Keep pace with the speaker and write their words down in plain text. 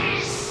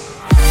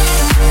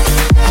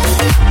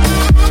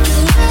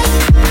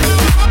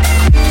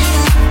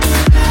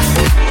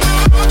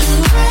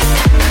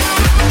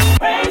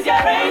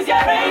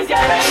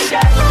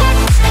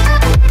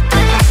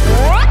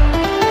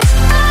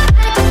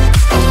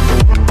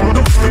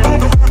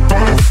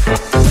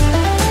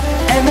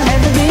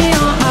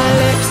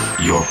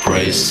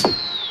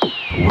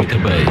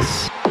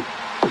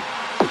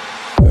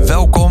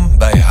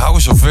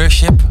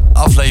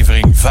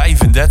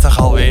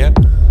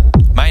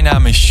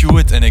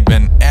Sjoerd en ik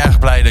ben erg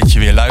blij dat je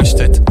weer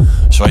luistert.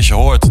 Zoals je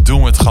hoort doen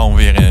we het gewoon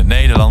weer in het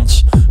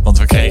Nederlands. Want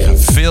we kregen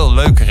veel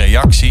leuke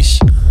reacties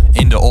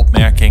in de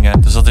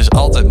opmerkingen. Dus dat is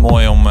altijd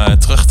mooi om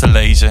terug te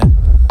lezen.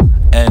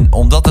 En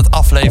omdat het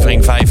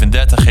aflevering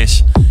 35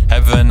 is,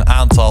 hebben we een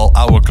aantal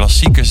oude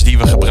klassiekers die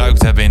we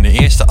gebruikt hebben in de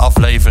eerste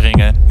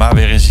afleveringen, maar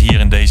weer eens hier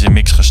in deze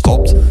mix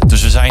gestopt.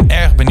 Dus we zijn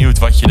erg benieuwd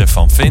wat je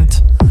ervan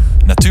vindt.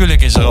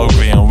 Natuurlijk is er ook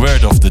weer een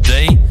word of the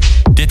day.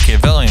 Dit keer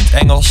wel in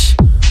het Engels.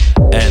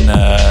 En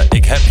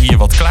ik heb hier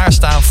wat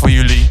klaarstaan voor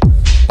jullie.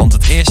 Want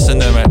het eerste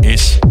nummer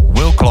is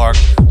Will Clark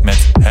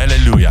met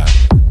Hallelujah.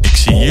 Ik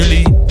zie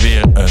jullie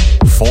weer een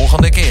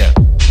volgende keer.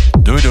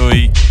 Doei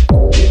doei.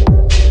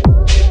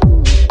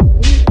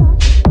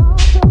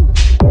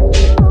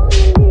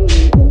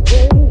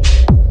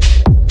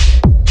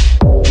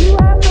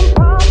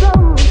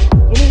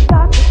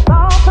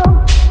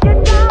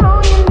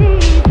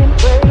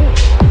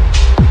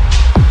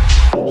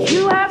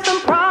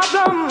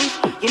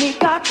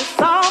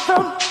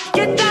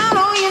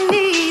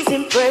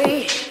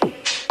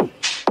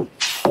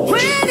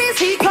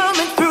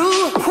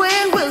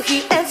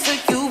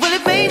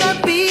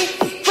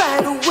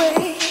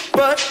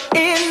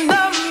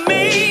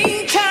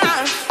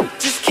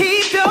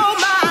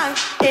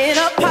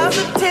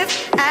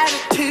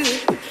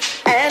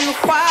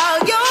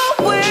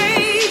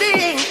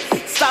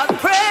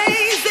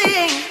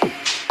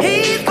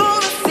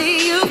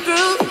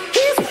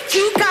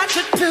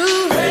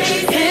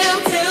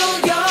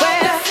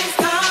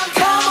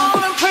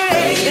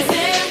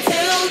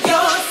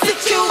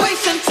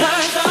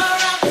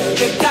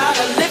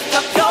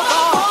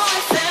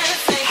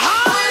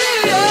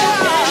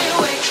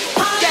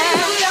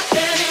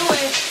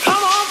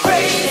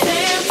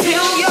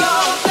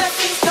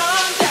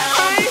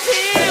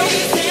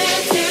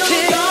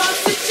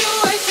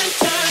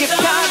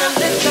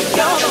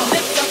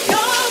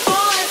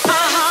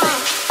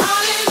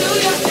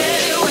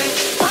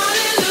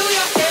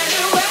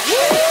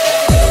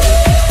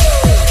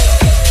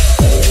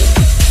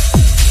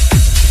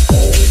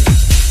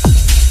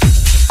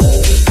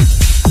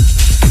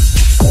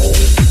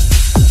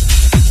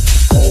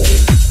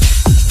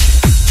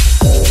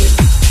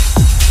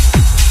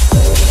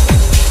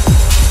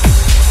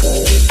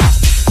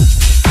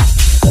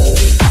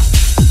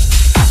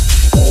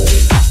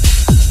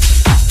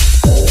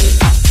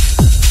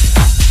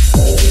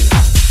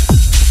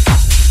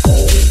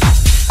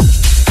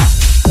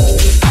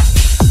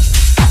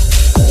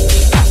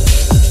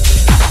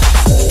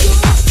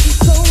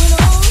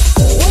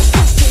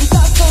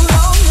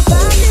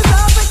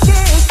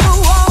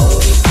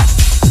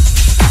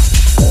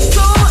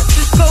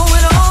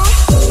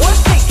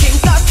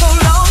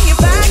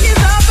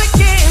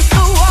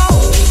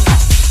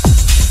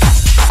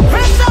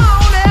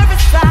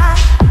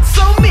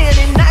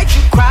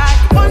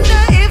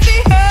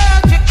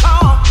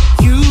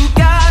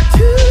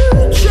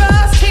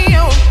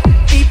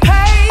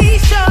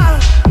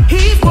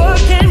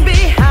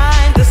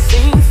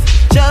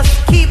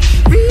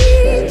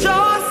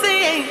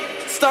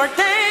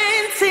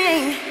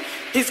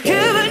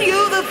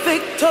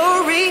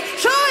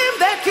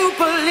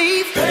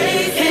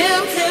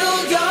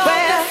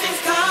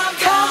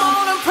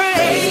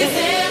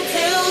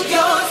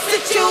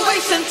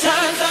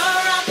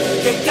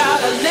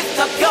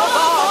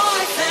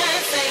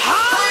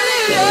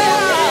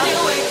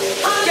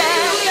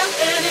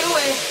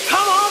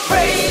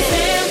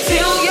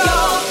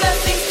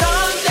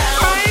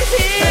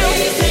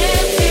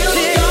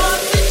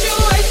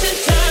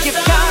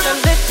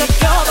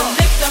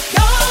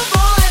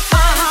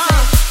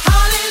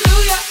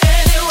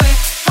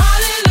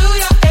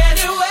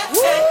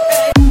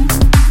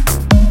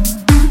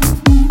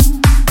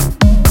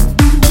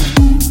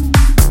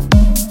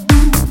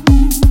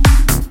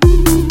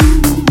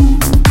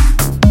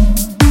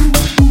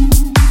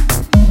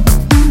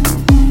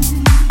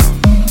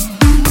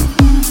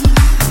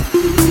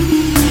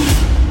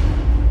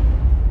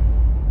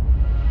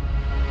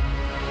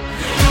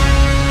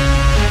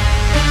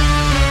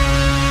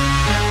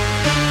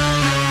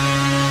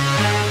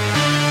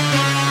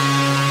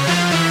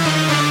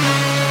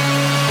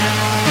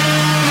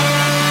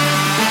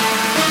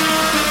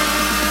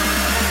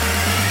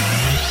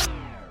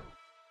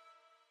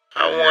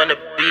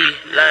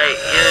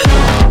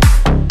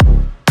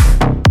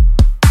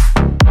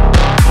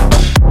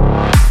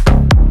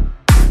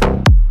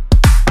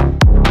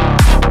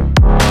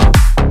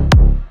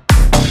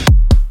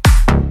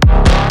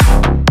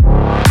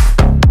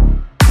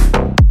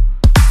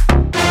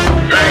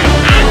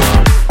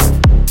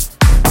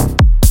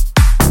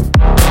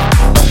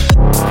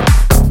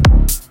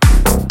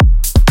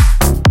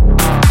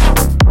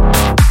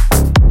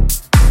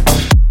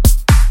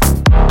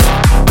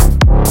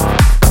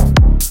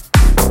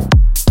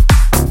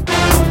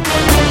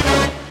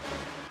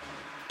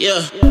 Yeah,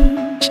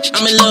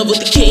 I'm in love with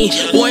the king.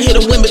 Born here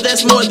to win, but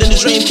that's more than a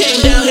dream. Came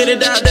down here to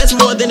die, that's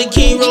more than a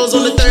king. Rose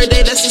on the third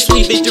day, that's a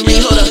sweet victory.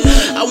 Hold up,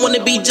 I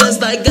wanna be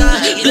just like God.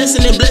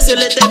 Blessing and blessing,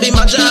 let that be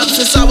my job.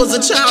 Since I was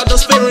a child, I'm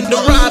sparing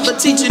the ride, but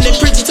teaching and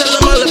preaching, tell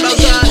them all about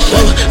God.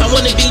 I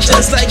wanna be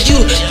just like you.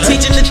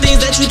 Teaching the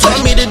things that you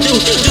taught me to do.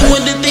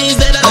 Doing the things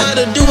that I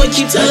ought to do. And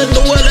keep telling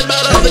the world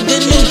about all the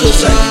good news.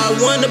 Cause I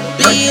wanna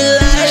be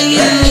like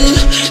you.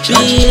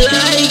 Be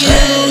like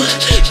you.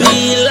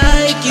 Be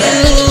like you.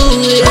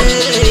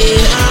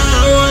 Yeah.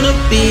 I wanna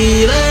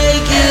be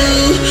like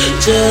you.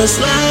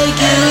 Just like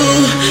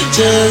you.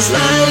 Just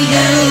like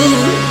you.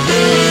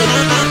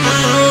 Yeah.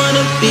 I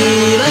wanna be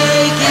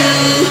like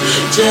you.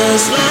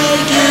 Just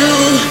like you.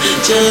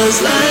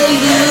 Just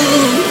like you.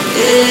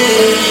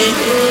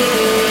 Yeah.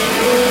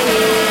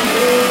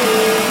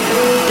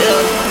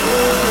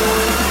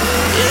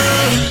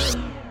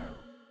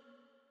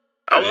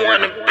 I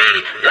wanna be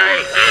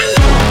like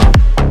you.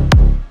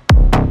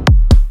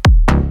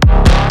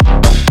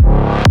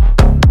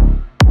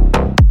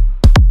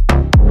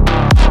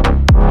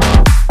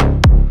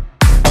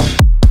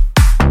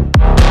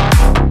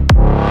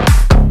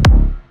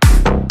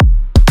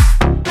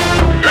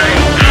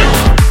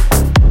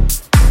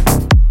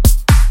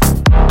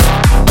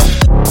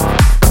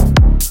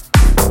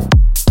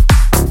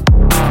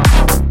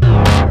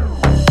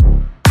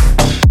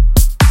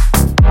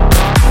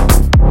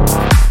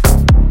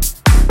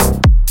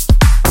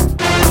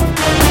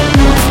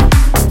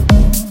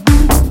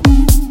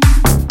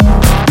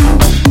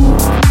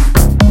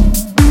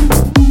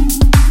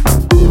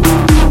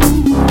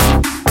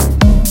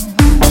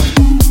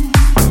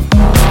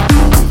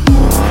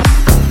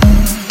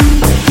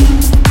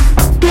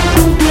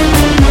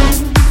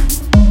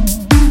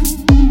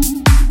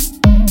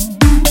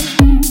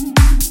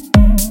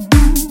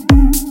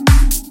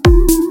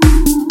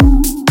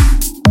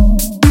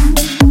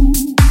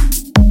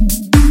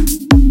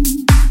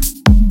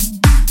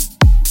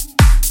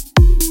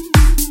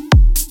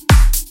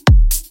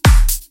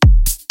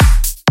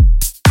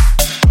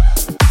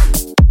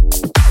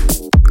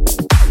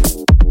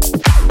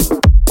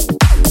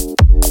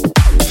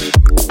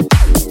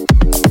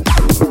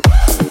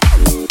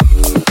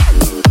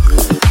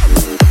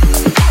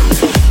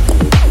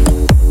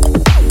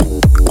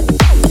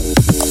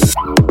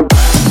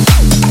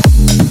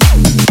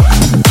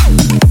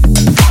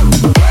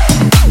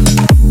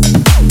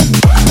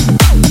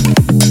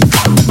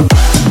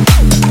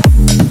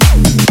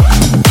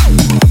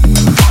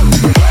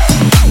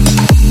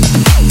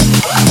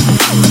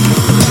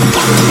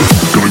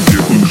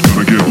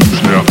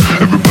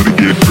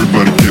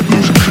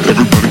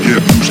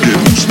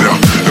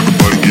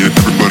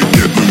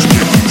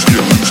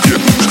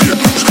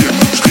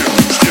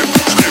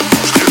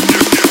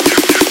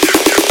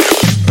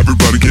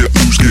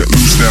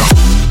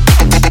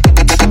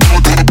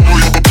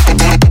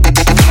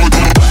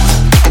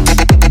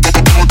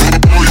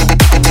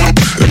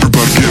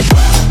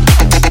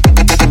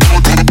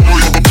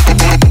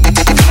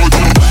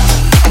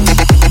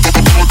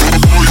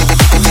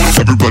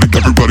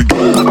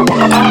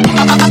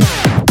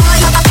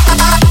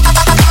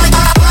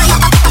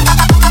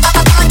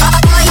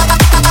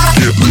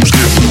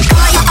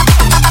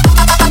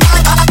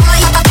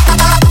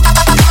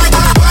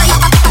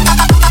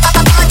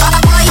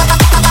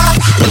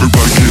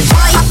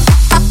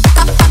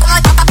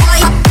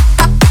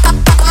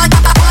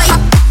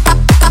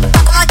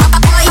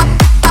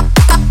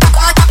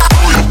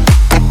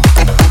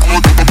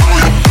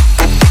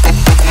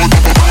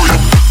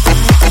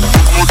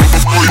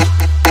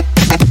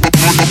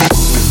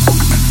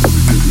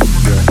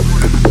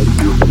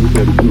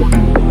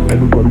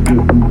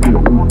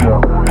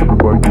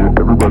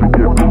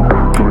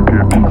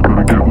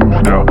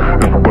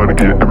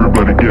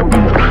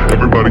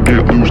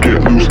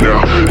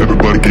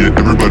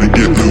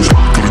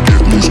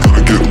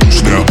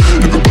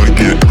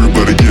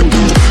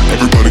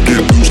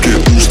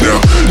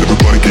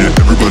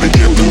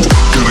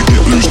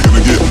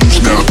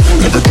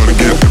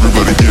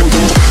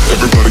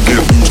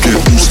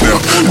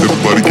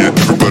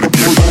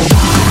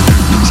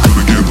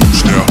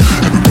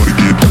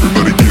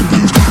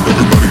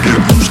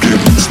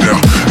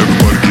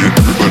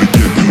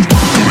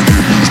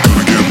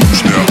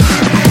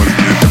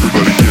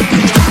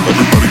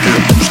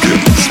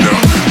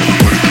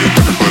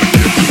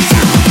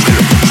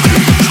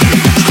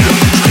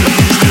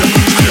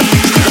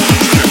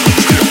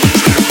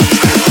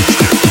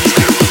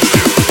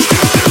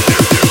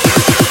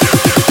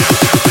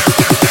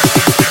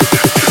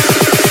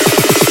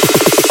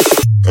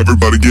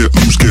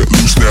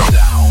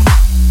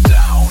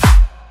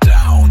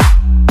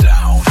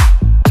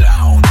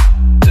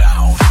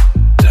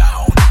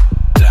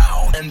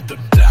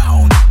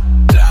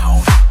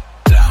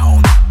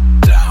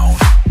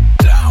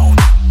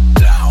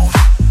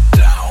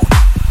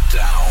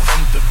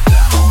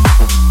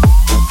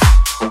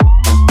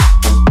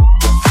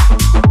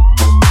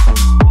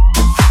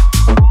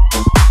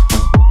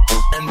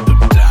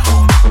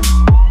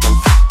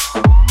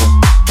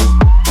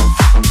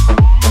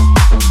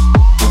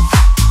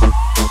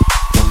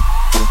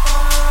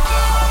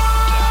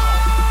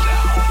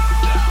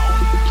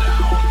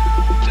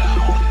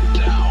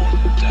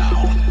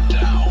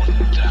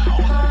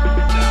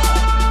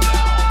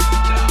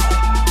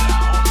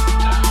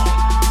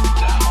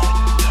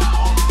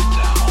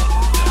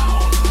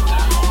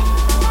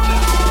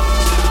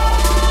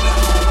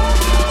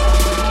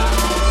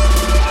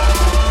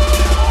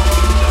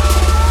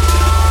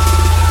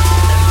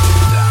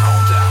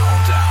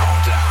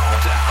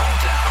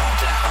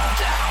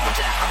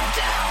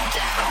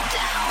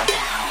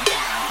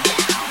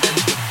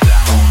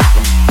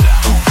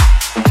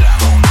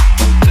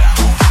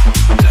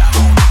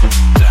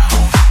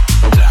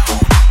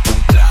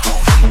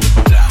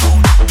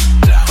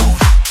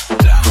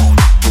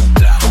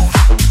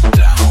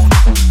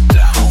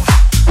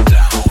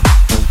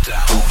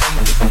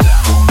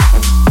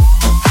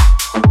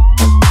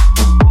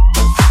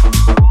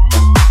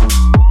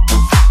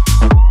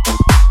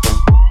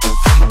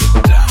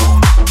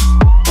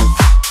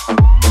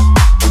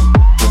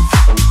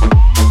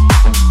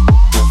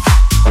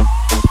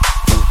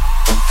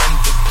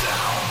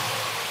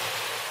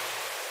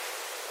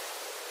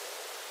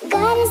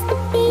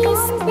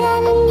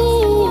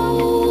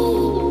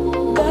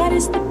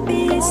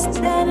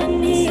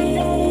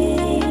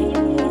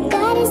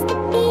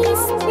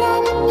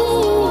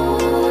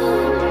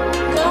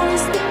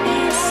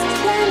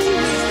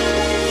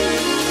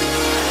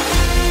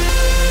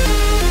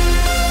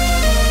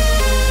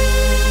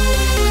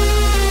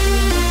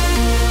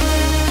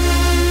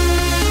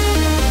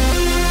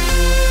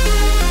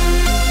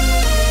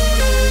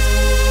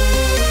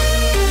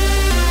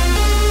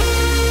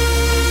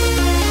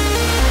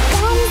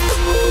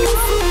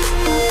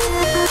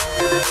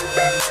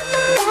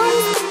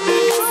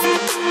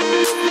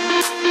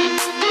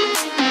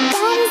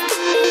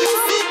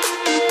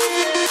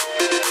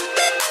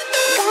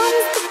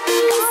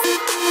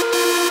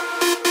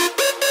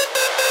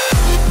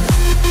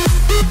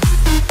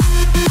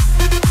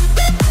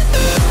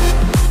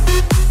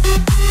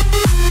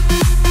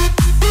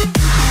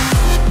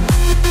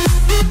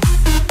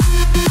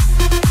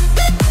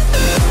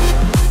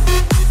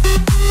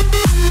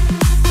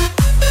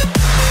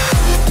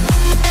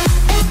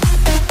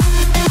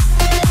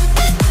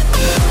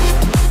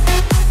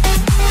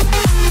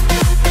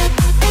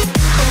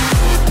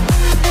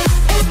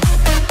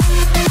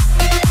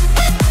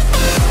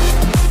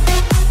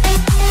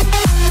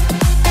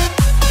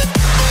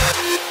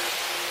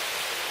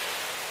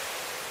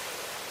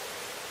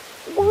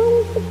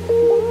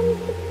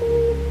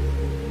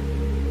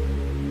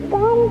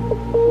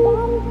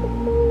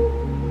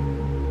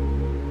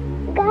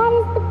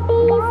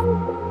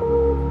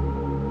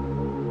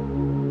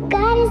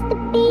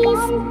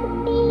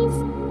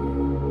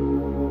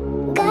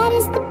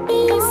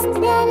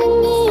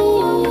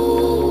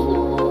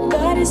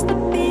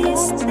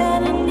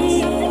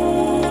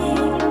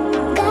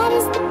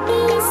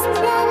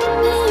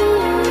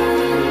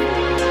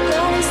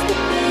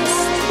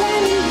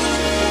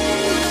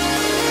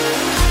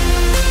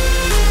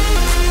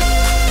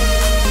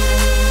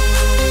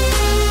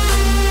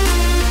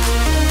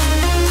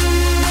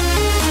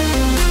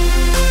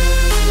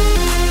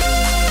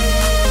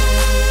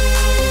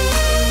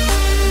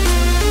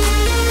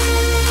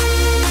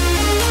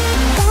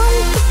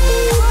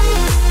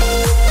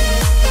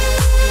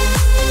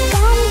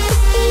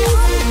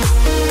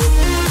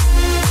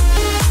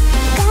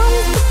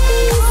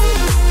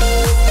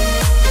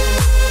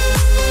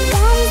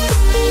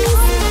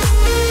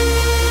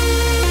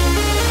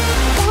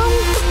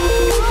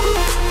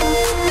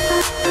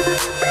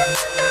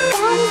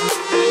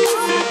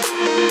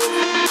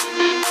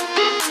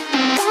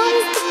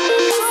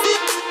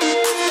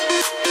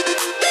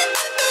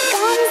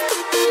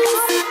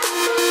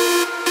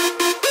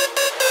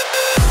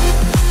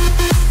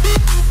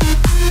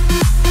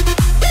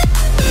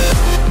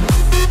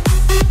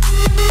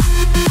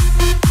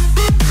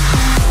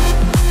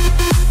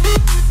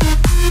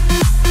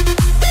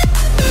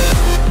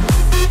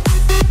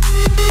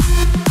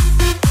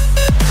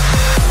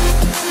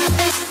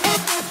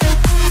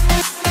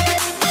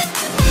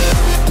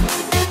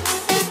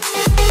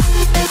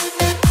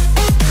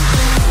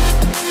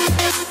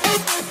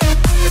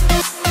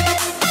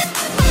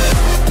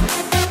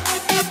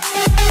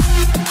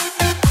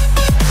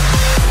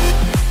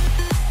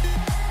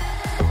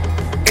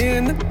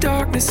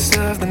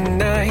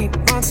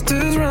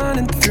 Monsters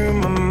running through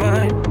my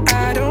mind.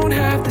 I don't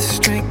have the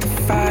strength to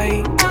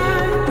fight.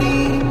 I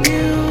need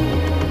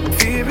you.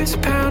 Fear is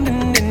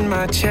pounding in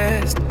my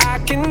chest. I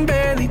can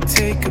barely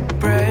take a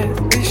breath.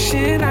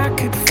 Wishing I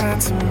could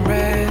find some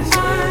rest.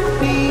 I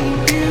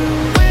need you.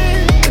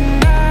 When the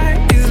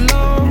night is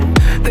long,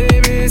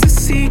 there is a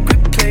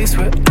secret place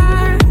where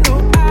I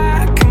know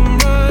I can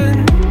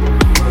run.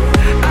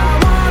 I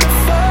wanna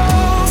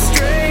fall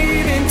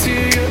straight into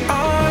your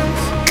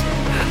arms.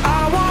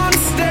 I wanna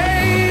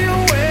stay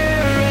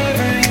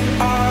wherever you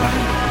are.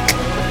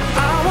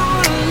 I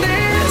wanna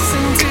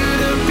listen to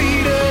the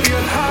beat of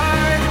your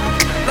heart,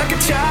 like a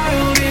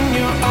child in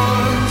your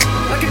arms,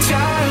 like a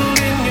child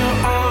in your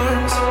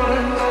arms.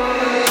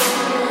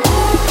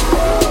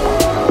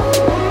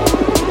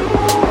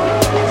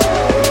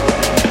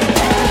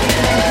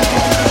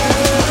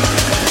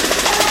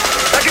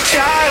 Like a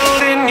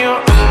child in your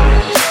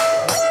arms.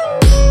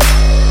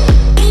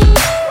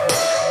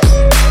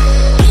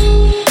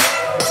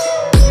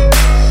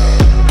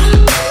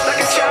 Like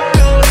a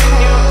child in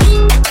your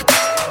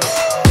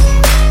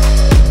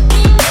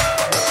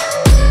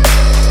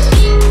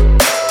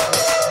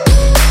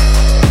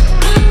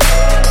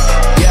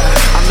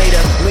I made a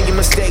million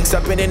mistakes,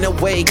 I've been in the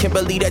way. Can't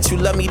believe that you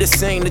love me the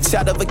same. The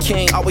child of a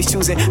king, always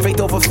choosing faith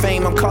over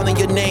fame. I'm calling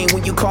your name,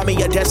 when you call me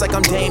I dance like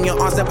I'm Dame. Your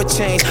arms never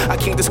change, I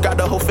can't describe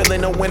the whole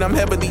feeling of when I'm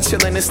heavily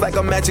chilling. It's like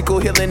a magical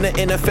healing, the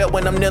NFL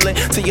when I'm kneeling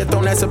to your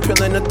throne that's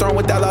appealing. The throne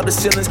without all the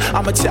ceilings,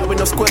 I'm a child with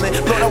no squilling.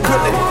 Lord, I'm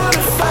willing. I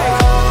wanna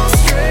fall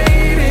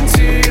straight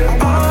into your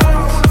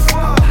arms.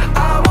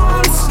 I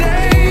wanna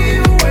stay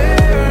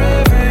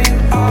wherever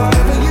you are.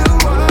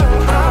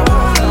 I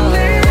wanna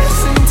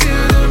listen to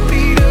the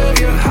beat of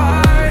your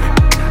heart,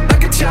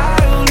 like a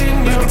child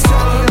in your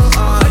arms,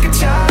 like a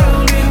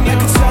child in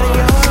your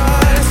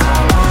arms. I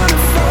wanna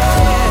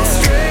fall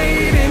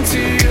straight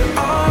into your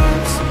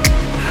arms.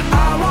 I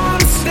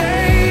wanna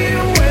stay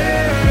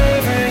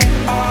wherever you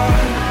are.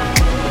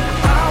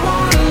 I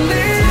wanna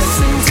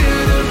listen to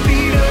the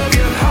beat of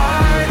your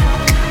heart,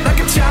 like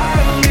a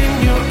child in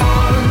your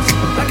arms,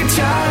 like a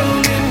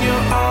child in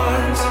your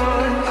arms.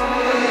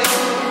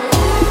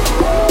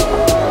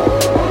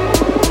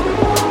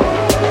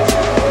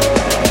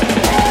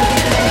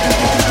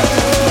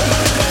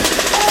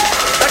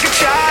 Like a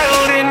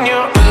child in your arms. Like a child in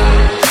your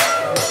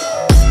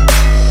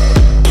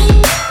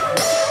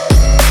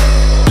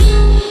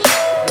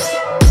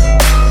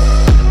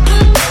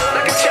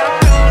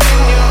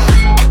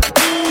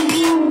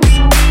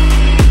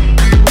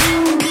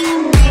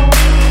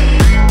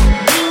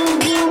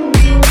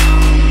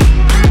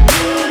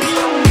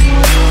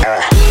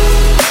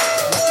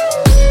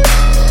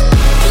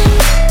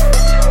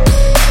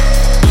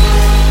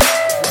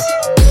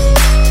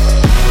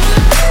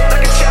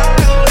like a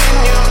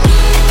child in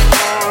your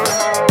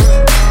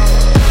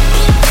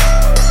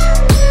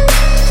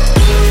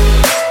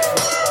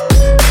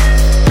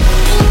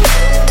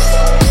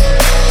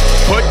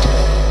Put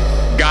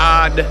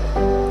God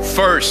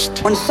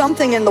first. When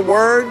something in the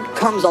Word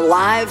comes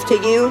alive to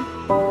you,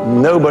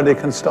 Nobody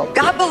can stop.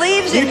 God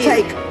believes in you. You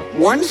take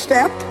one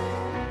step,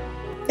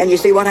 and you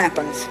see what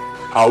happens.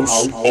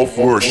 House of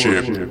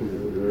Worship.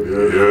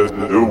 Here's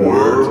the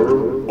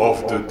word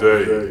of the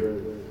day.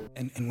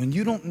 And when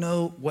you don't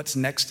know what's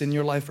next in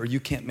your life, or you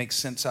can't make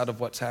sense out of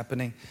what's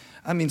happening,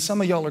 I mean, some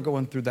of y'all are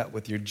going through that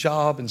with your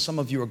job, and some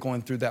of you are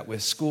going through that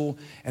with school,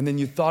 and then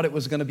you thought it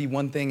was gonna be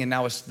one thing, and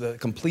now it's the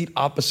complete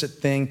opposite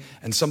thing,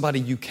 and somebody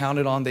you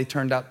counted on, they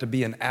turned out to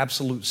be an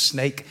absolute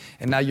snake,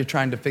 and now you're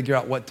trying to figure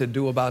out what to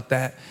do about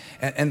that.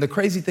 And the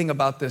crazy thing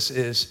about this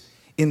is,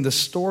 in the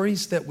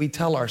stories that we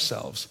tell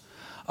ourselves,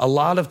 a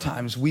lot of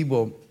times we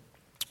will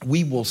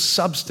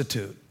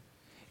substitute,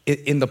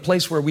 in the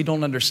place where we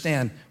don't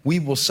understand, we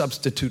will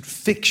substitute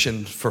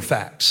fiction for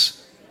facts.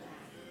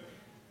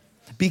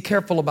 Be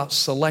careful about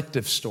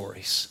selective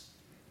stories.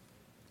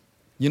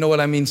 You know what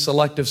I mean,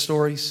 selective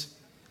stories?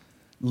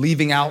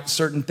 Leaving out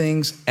certain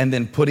things and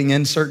then putting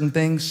in certain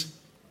things.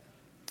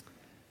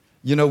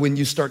 You know, when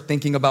you start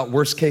thinking about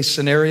worst case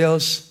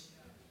scenarios,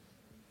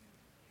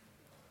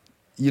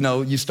 you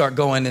know, you start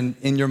going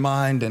in your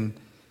mind, and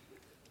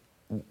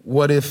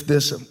what if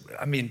this,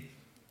 I mean,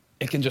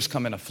 it can just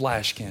come in a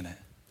flash, can't it?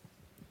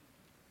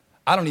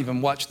 I don't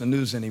even watch the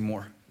news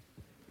anymore.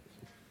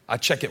 I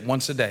check it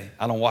once a day.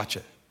 I don't watch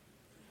it.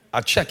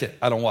 I check it.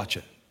 I don't watch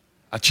it.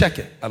 I check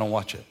it. I don't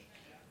watch it.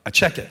 I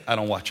check it. I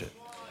don't watch it.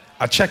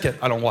 I check it.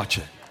 I don't watch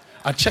it.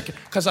 I check it.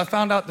 Because I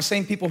found out the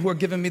same people who are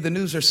giving me the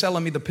news are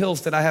selling me the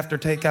pills that I have to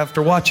take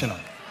after watching them.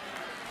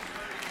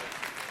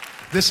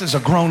 This is a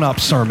grown-up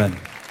sermon.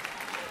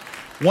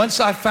 Once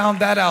I found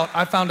that out,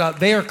 I found out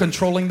they are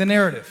controlling the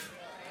narrative.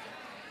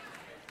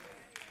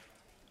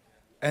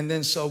 And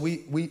then so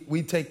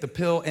we take the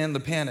pill and the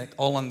panic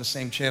all on the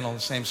same channel, the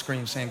same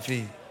screen, same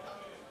feed.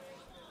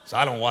 So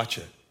I don't watch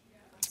it.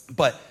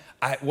 But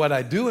what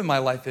I do in my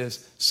life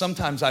is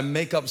sometimes I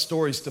make up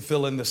stories to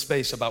fill in the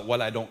space about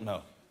what I don't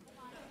know.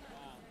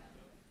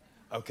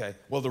 Okay,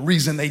 well, the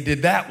reason they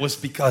did that was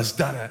because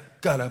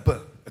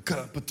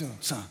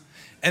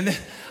And then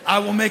I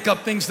will make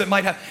up things that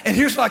might happen. And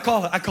here's what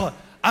I call it.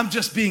 I'm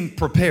just being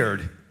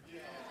prepared.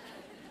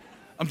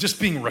 I'm just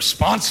being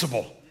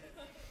responsible.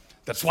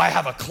 That's why I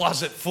have a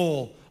closet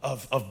full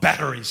of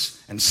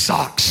batteries and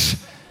socks.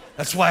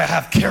 That's why I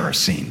have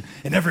kerosene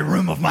in every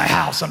room of my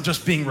house. I'm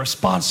just being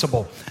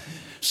responsible.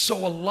 So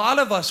a lot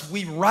of us,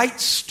 we write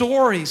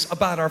stories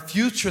about our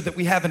future that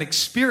we haven't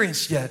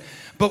experienced yet,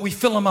 but we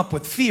fill them up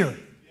with fear,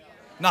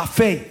 not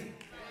faith.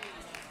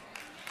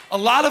 A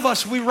lot of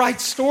us, we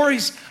write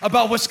stories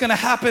about what's going to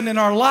happen in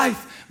our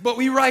life, but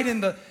we write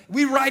in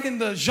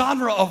the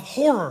genre of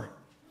horror.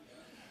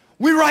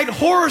 We write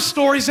horror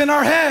stories in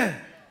our head.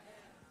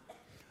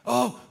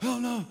 Oh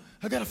no,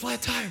 I got a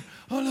flat tire.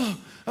 Oh no,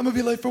 I'm gonna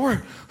be late for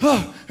work.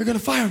 Oh, they're gonna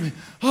fire me.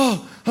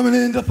 Oh, I'm gonna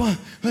end up on,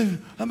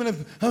 I'm not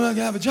gonna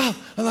have a job.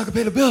 I'm not gonna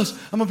pay the bills.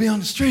 I'm gonna be on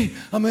the street.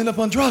 I'm gonna end up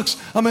on drugs.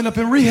 I'm gonna end up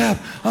in rehab.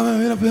 I'm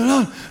gonna end up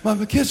in,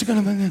 my kids are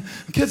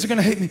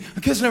gonna hate me.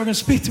 My kids are never gonna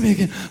speak to me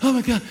again. Oh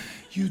my God.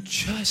 You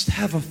just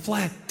have a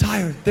flat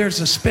tire. There's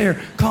a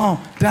spare. Calm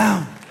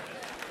down.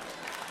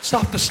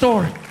 Stop the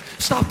story.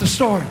 Stop the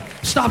story.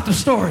 Stop the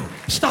story.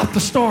 Stop the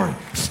story.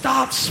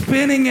 Stop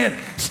spinning it.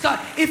 Stop.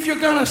 If you're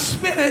going to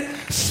spin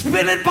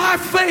it by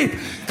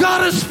faith.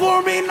 God is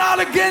for me,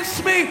 not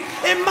against me.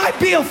 It might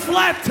be a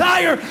flat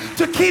tire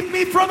to keep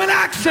me from an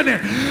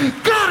accident.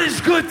 God is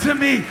good to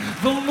me.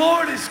 The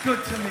Lord is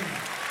good to me.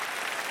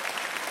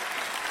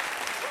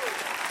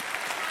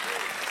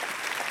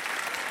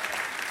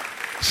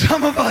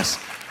 Some of us,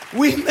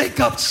 we make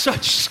up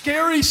such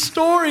scary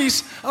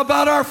stories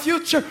about our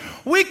future.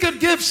 We could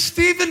give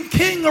Stephen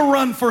King a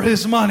run for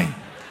his money.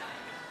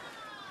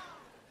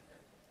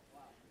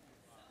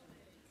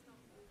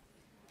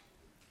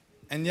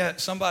 And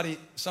yet somebody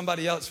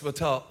else will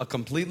tell a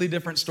completely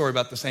different story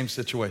about the same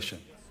situation.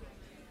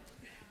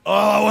 Oh,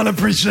 I want to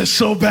preach this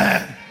so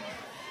bad.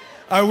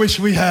 I wish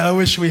we had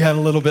a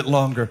little bit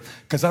longer.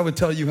 Because I would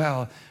tell you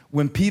how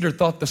when Peter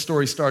thought the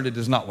story started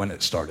is not when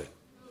it started.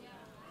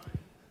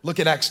 Look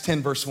at Acts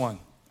 10, verse 1.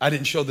 I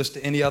didn't show this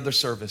to any other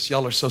service.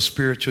 Y'all are so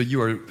spiritual. You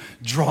are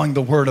drawing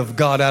the word of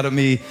God out of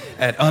me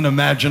at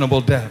unimaginable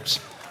depths.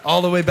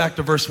 All the way back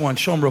to verse 1.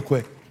 Show them real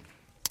quick.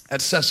 At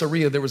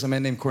Caesarea, there was a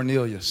man named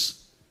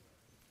Cornelius.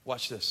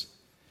 Watch this.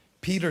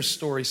 Peter's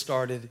story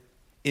started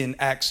in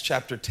Acts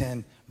chapter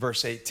 10,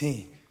 verse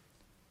 18.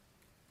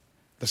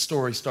 The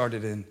story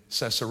started in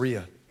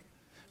Caesarea.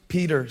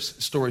 Peter's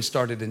story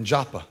started in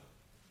Joppa.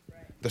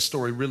 The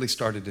story really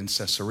started in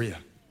Caesarea.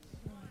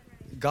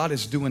 God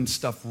is doing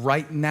stuff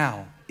right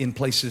now in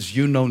places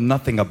you know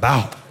nothing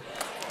about.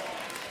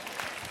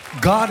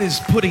 God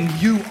is putting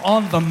you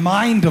on the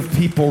mind of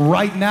people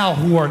right now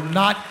who are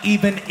not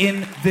even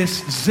in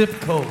this zip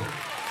code.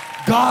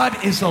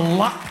 God is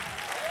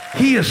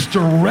He is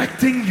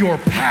directing your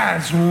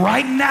paths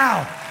right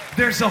now.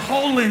 There's a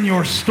hole in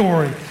your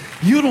story.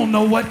 You don't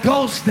know what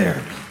goes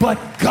there, but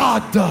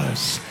God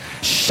does.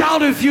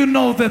 Shout if you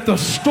know that the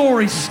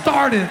story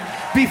started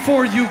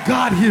before you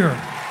got here.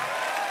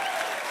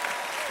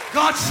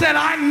 God said,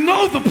 I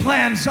know the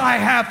plans I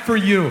have for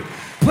you.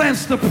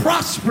 Plans to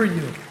prosper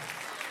you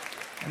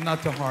and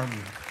not to harm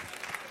you.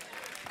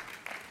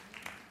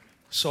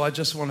 So I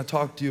just want to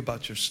talk to you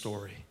about your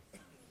story.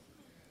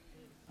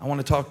 I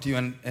want to talk to you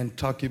and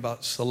talk to you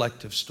about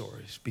selective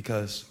stories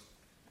because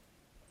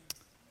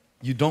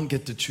you don't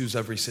get to choose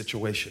every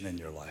situation in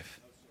your life.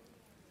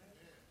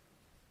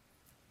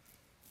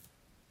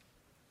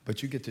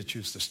 But you get to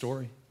choose the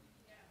story.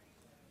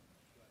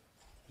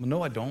 Well,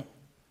 no, I don't.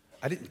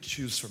 I didn't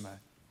choose for my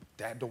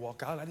dad to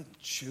walk out. I didn't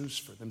choose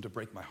for them to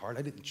break my heart.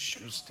 I didn't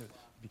choose to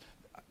be.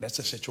 That's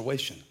a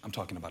situation. I'm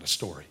talking about a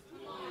story.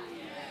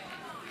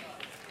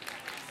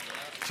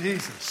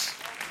 Jesus.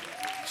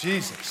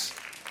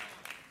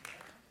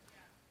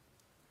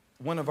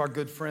 One of our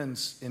good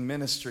friends in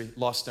ministry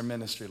lost their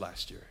ministry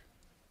last year.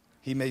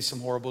 He made some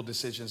horrible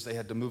decisions. They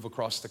had to move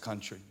across the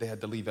country. They had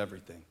to leave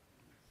everything.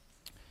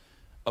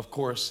 Of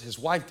course, his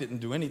wife didn't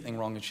do anything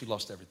wrong and she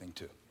lost everything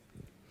too.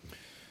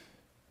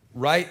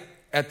 Right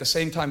at the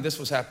same time this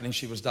was happening,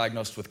 she was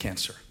diagnosed with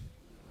cancer.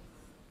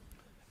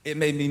 It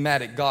made me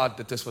mad at God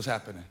that this was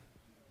happening.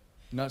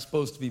 You're not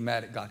supposed to be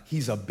mad at God.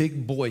 He's a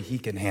big boy. He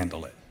can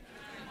handle it.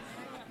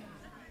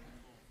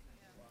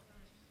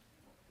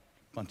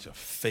 Bunch of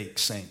fake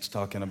saints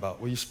talking about,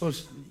 well, you're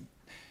supposed to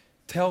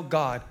tell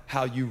God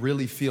how you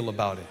really feel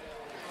about it.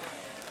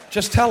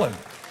 Just tell him.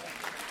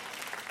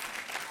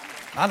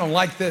 I don't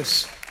like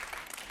this.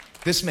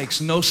 This makes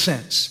no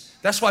sense.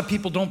 That's why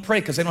people don't pray,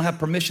 because they don't have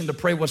permission to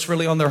pray what's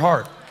really on their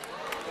heart.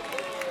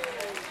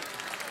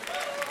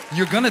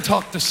 You're going to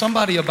talk to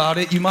somebody about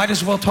it. You might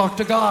as well talk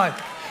to God.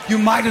 You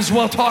might as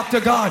well talk to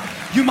God.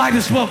 You might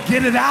as well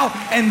get it out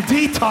and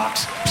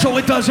detox so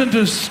it doesn't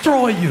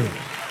destroy you.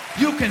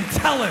 You can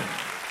tell him.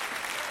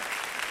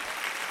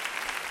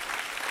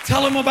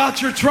 Tell him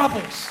about your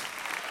troubles.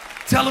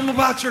 Tell him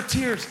about your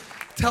tears.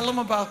 Tell him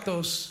about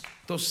those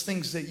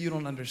things that you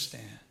don't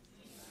understand.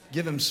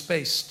 Give him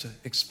space to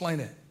explain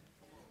it.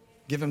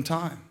 Give him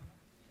time.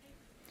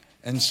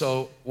 And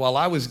so while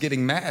I was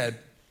getting mad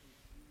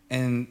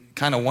and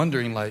kind of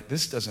wondering, like,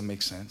 this doesn't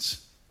make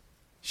sense.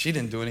 She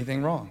didn't do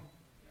anything wrong.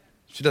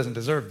 She doesn't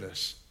deserve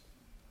this.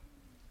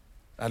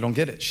 I don't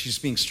get it. She's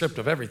being stripped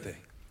of everything.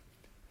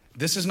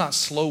 This is not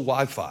slow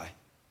Wi-Fi,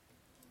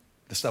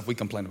 the stuff we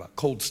complain about.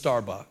 Cold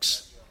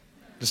Starbucks,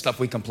 the stuff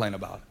we complain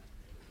about.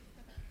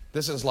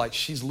 This is like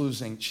she's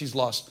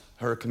lost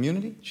her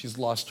community, she's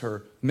lost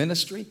her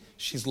ministry,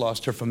 she's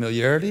lost her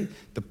familiarity,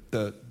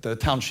 the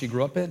town she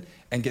grew up in,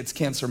 and gets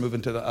cancer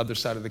moving to the other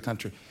side of the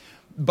country.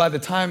 By the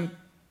time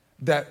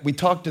that we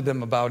talked to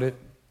them about it,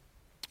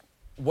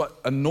 what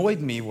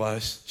annoyed me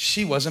was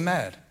she wasn't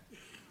mad.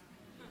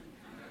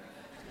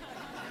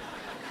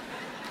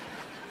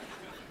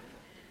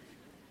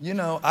 You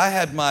know, I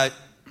had my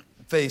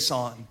face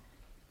on.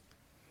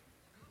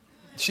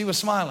 She was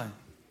smiling.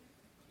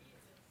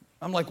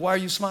 I'm like, why are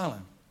you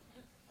smiling?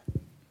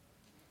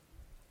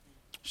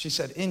 She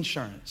said,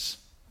 insurance.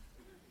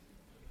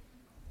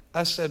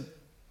 I said,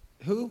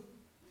 who?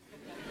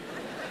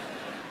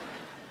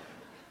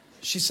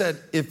 She said,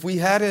 if we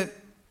hadn't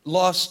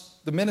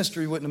lost the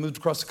ministry, we wouldn't have moved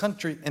across the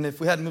country. And if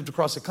we hadn't moved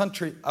across the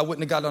country, I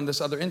wouldn't have got on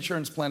this other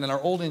insurance plan. And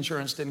our old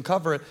insurance didn't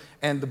cover it.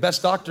 And the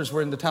best doctors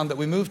were in the town that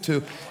we moved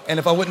to. And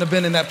if I wouldn't have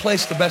been in that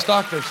place, the best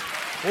doctors.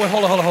 Wait,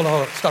 hold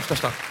on.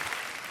 Stop.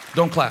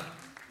 Don't clap.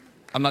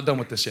 I'm not done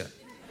with this yet.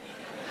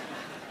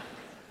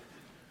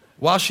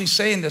 While she's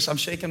saying this, I'm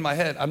shaking my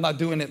head. I'm not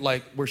doing it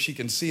like where she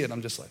can see it.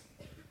 I'm just like,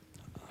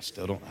 I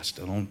still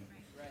don't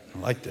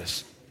like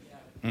this.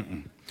 That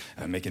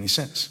doesn't make any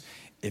sense.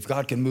 If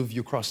God can move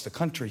you across the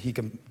country, he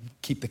can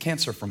keep the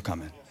cancer from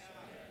coming.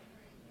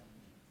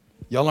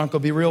 Y'all aren't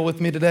gonna be real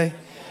with me today?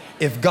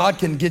 If God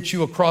can get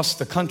you across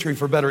the country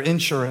for better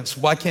insurance,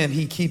 why can't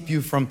he keep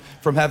you from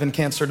having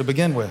cancer to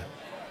begin with?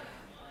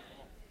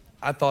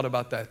 I thought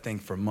about that thing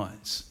for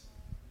months.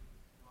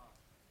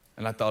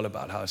 And I thought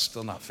about how it's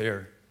still not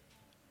fair.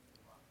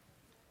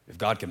 If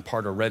God can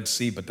part a Red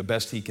Sea, but the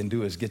best he can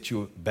do is get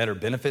you a better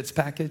benefits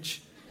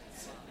package,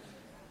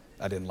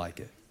 I didn't like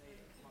it.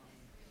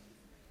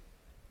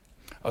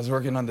 I was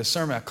working on this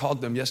sermon. I called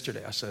them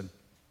yesterday. I said,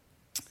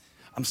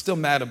 I'm still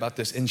mad about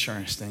this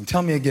insurance thing.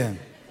 Tell me again.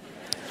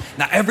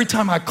 Now, every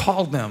time I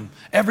called them,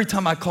 and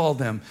I called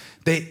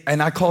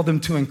them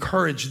to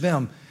encourage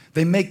them,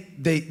 they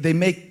make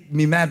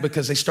me mad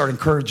because they start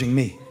encouraging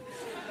me.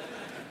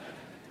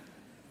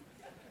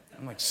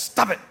 I'm like,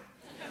 stop it.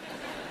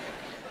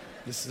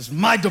 This is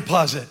my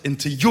deposit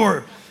into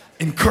your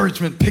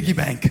encouragement piggy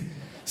bank.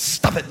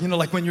 Stop it. You know,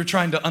 like when you're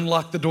trying to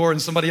unlock the door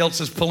and somebody else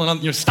is pulling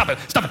on you. Stop it,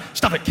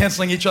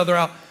 canceling each other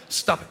out.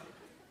 Stop it.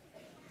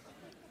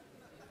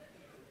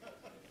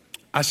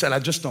 I said, I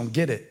just don't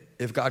get it.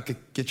 If God could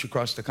get you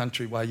across the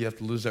country, why you have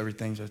to lose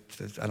everything?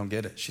 I don't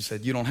get it. She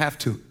said, you don't have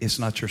to. It's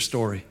not your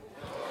story.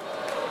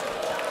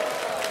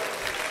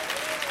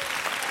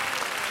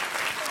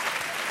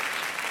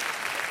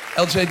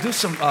 LJ, do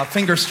some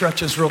finger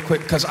stretches real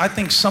quick, because I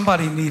think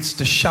somebody needs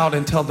to shout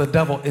and tell the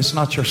devil, it's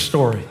not your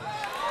story.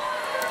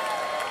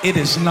 It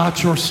is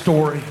not your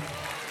story.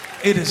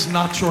 It is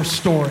not your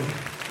story.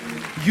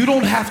 You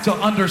don't have to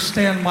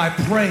understand my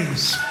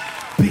praise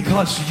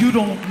because you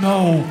don't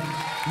know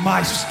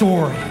my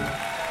story.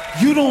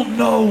 You don't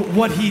know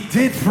what he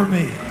did for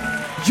me.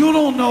 You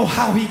don't know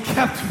how he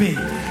kept me.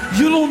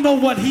 You don't know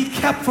what he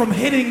kept from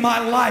hitting my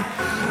life.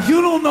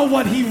 You don't know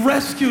what he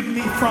rescued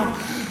me from.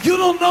 You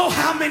don't know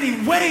how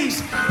many ways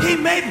he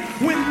made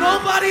when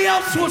nobody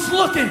else was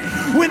looking,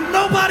 when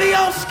nobody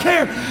else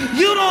cared.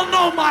 You don't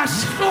know my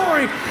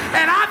story.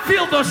 And I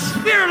feel the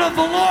Spirit of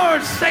the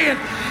Lord saying,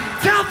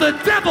 tell the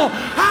devil,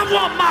 I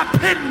want my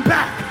pen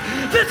back.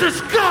 This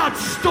is God's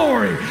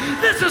story.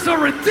 This is a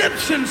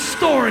redemption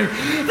story.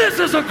 This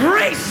is a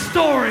grace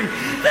story.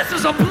 This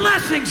is a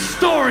blessing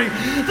story.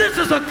 This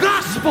is a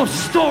gospel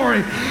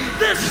story.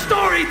 This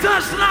story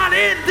does not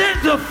end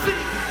in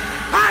defeat.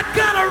 I've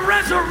got a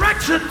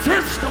resurrection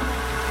testimony.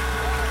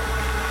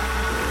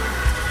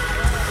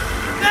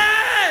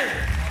 Hey!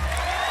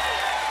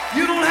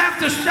 You don't have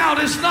to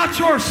shout, it's not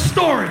your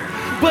story.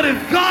 But if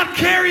God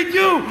carried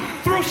you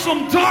through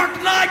some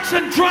dark nights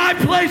and dry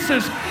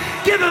places,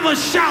 give him a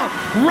shout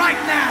right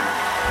now.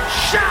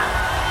 Shout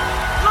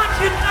like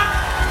you know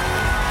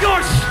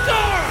your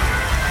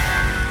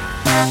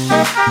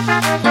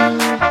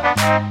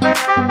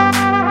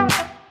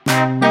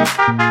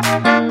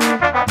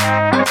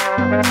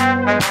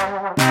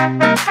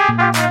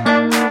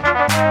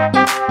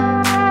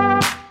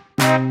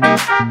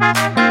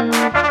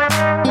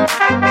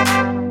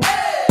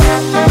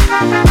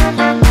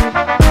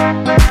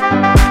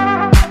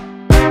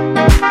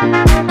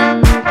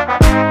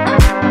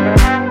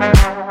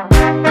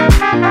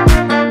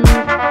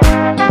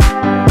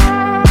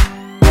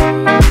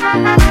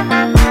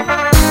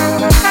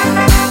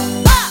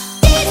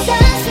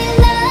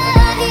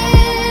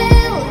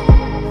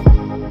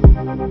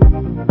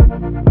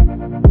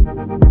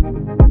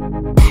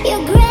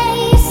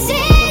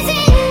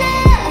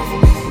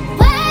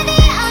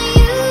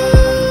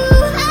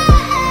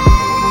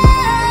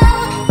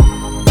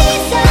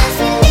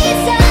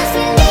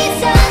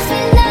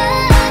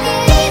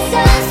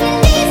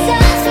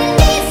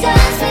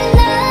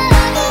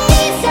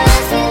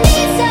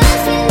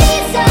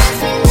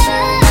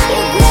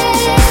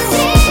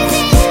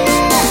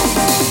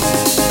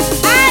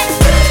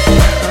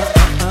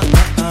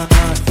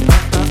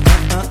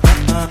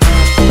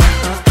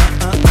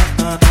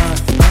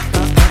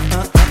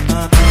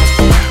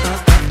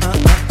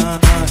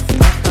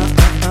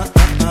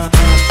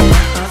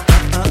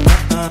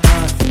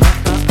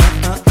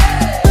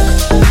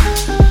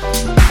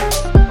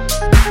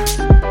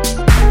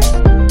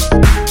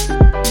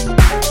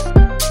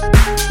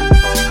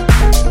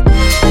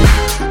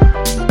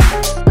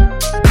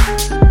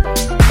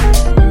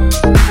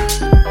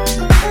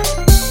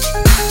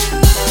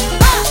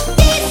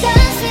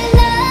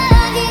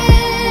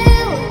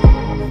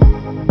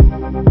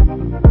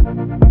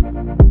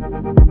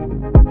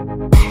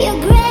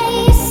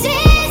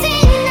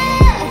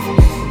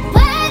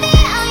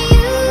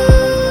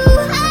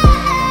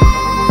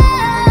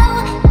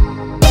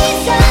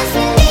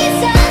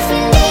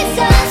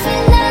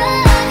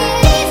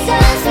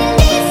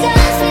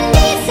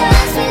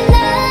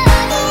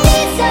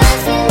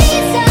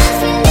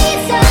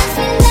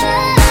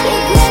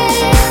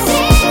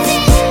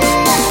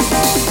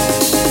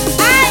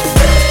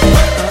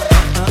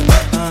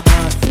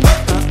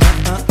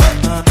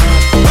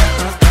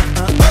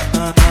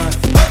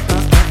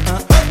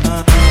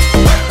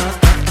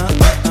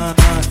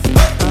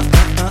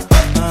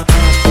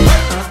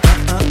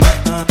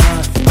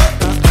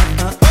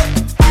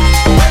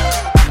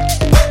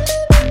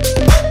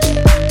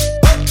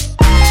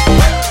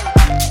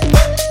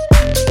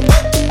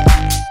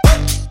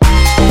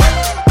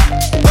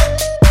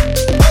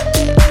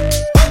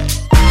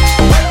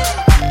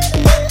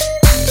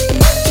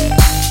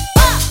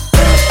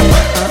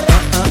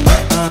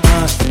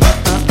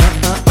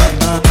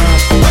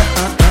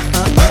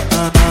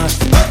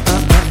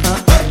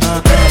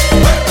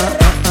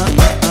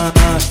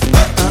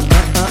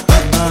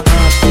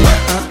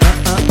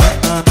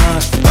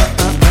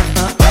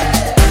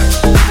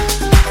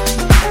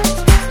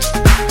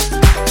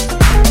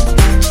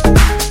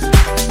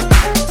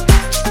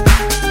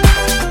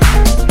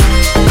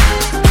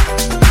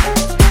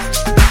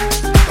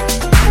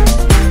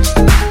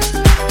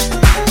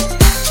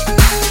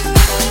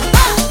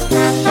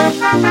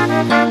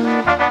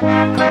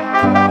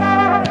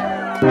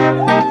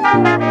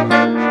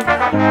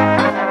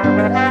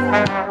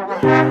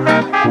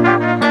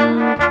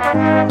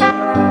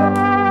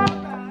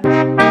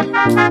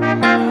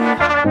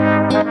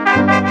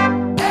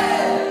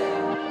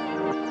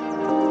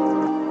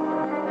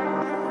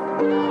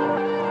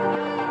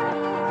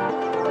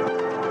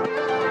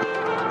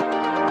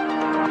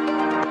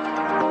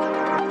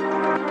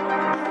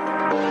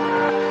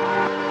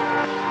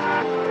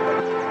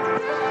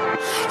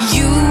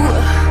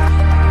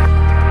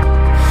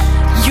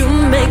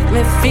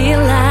feel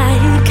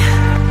like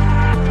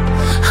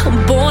I'm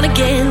born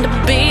again to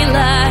be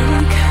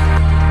like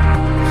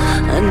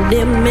an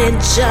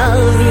image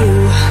of you.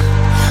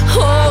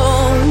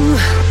 Oh,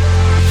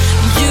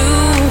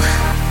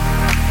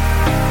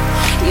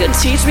 you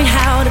teach me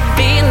how to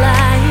be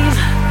alive,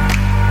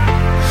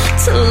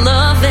 to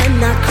love and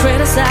not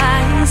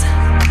criticize.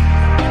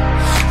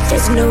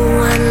 There's no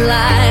one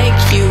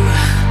like you.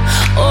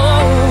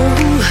 Oh,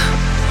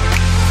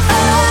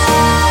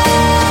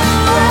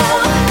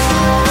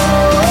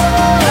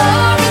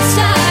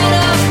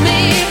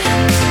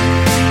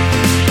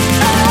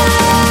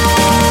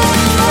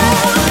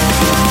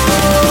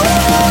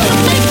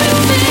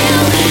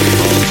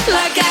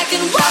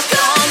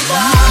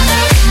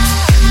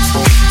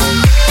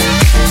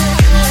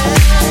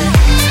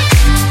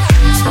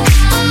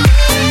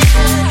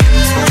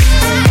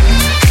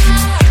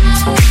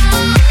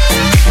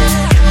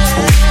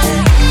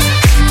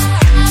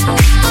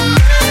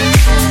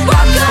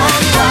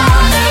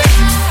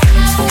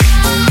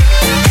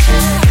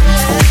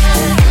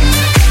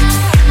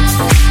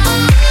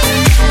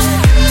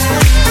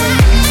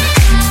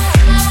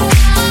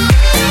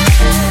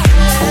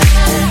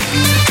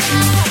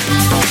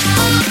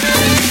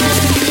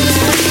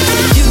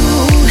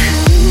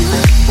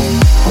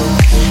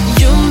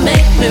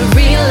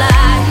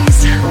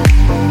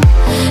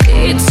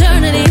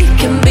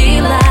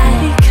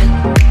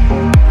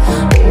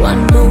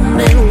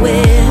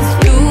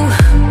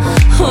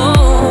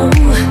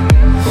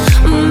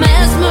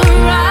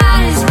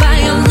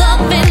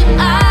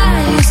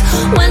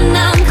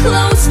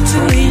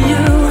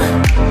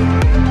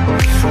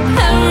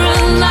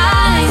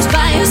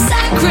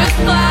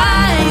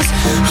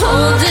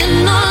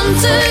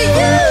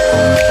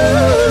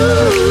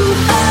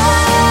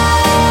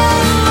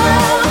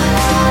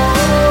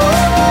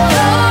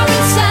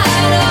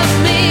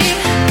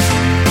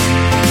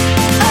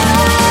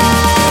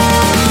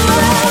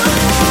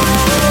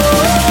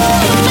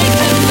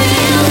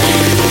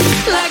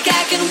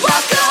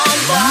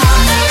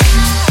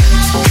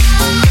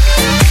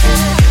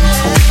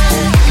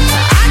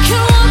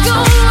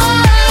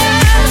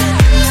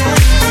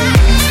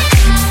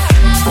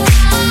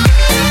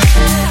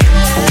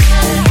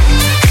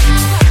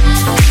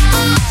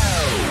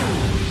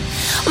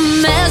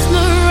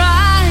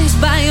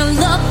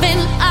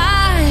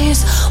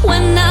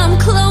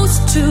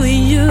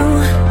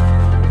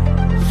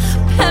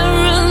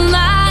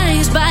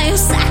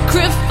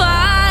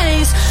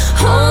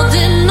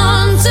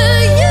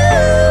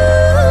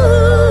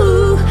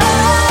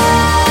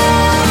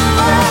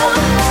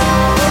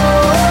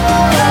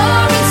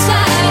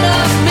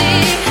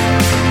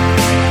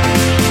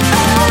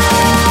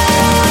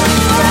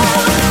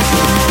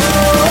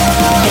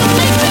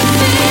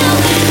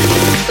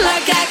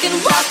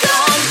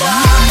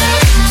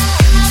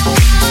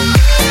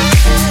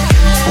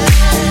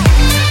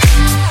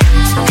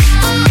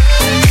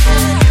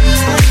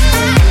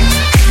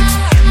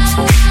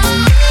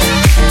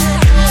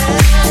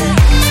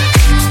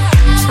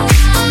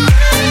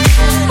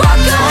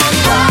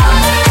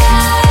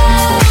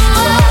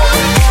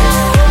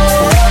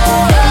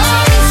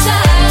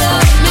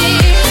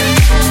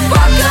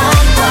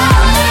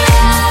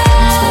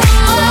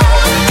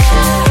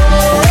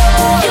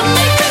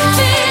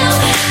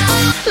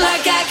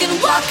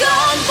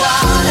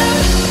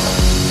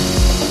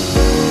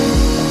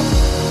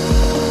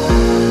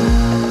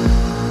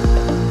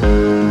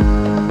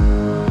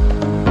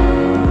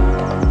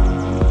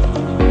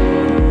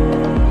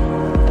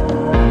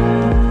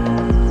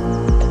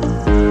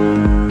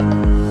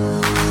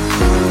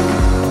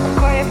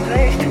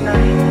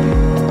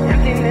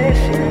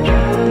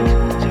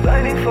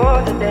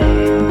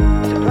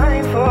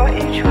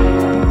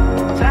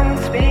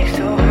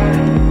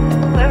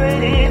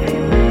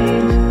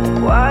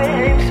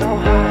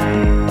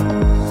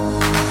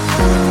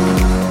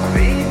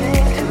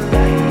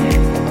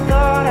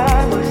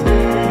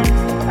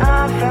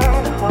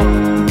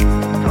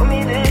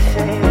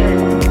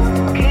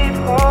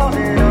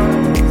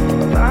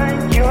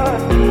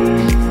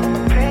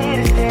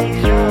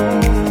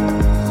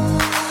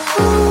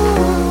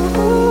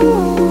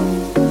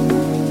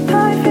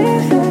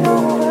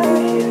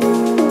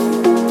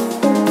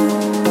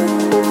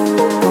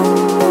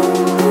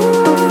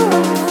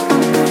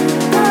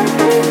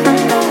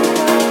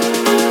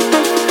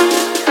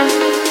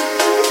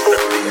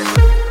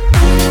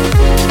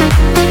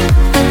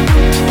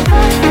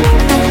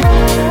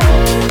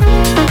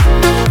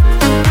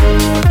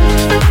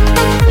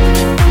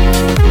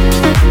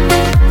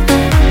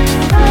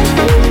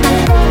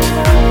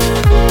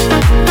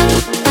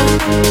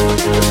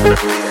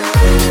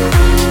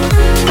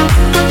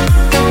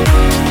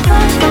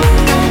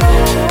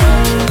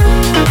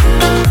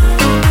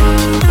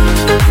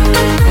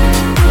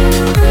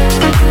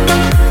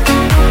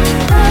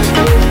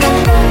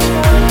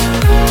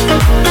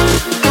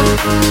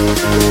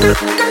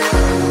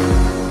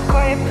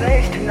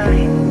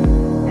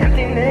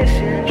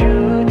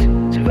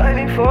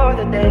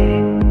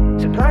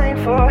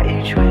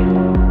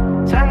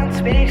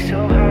 speak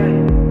so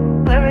high,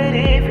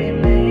 clarity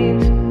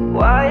remains.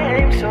 Why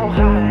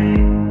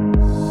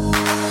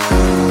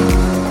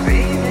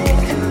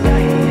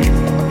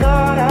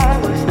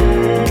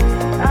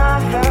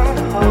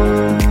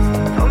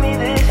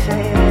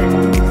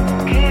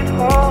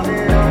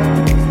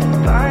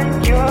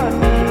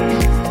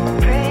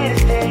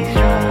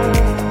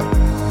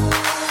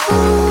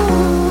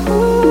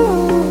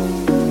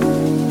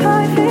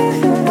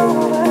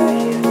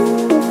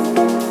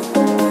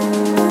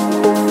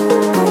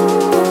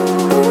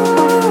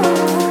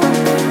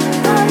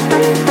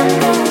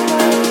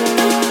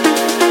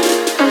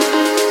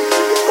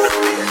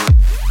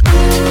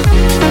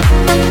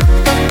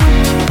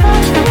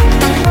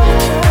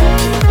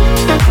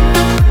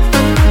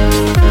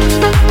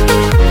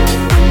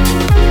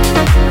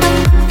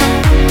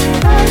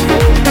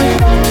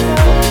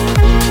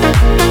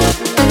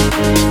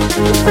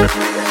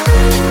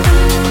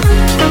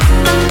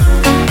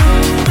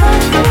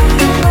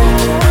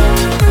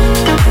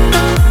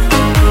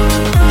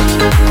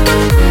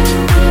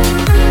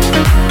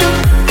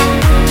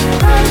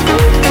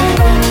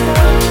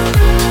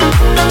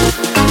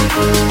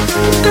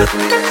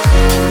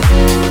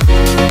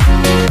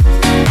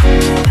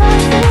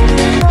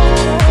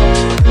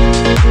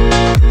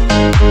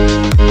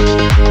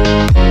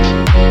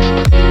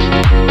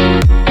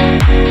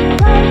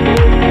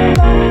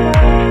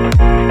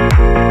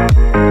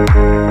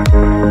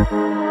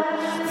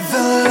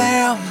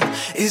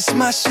is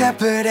my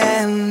shepherd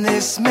and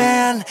this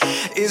man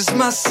is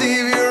my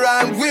savior.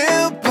 I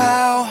will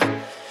bow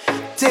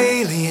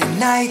daily and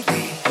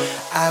nightly,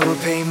 I will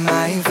pay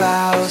my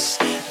vows.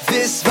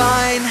 This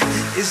vine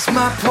is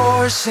my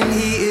portion,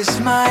 he is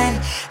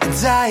mine and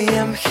I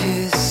am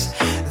his.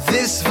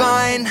 This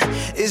vine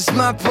is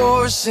my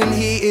portion,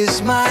 he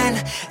is mine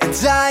and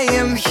I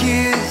am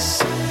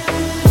his.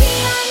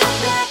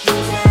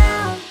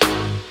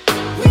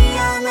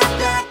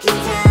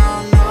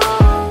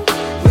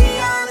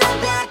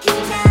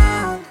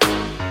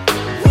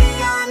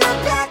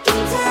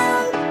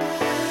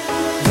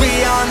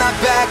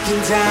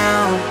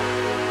 Down.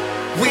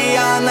 We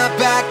are not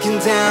backing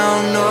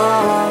down, no.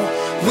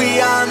 We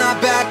are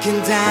not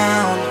backing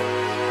down.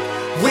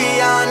 We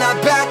are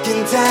not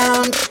backing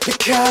down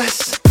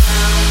because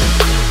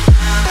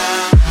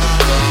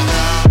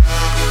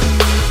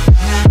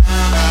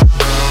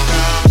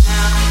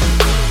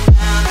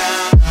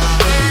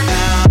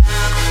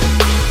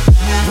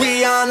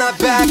we are not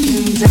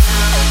backing down.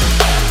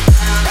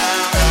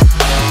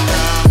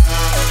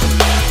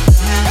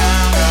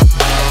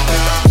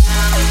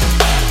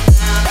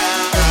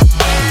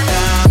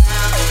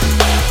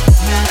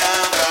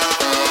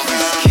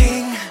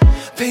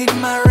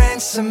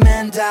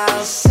 And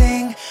I'll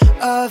sing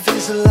of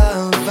his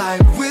love. I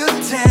will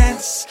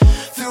dance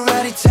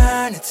throughout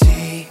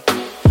eternity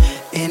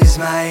in his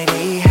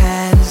mighty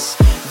hands.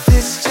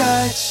 This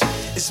judge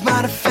is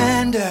my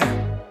defender,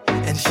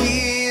 and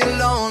he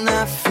alone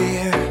I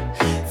fear.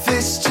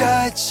 This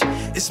judge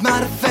is my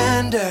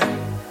defender,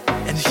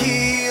 and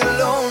he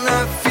alone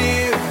I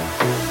fear.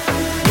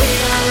 We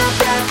are not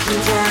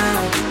backing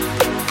down.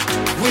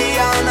 We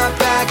are not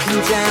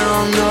backing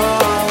down, no.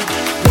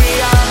 We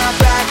are not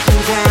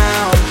backing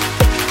down.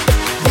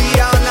 We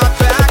are not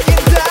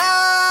backing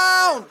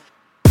down.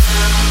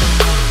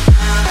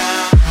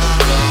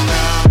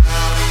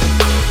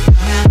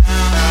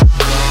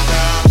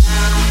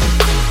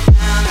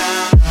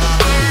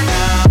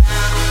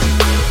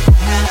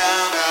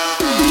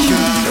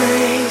 Your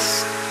praise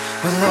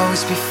will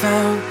always be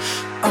found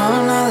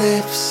on our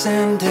lips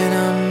and in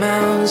our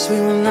mouths. We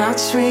will not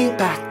shrink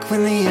back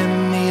when the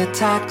enemy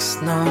attacks.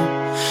 No,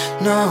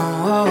 no.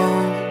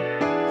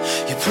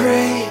 Your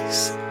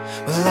praise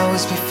will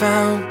always be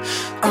found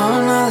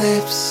on our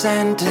lips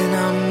and in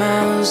our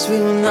mouths. We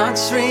will not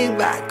shrink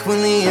back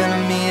when the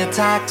enemy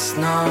attacks.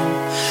 No,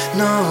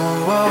 no,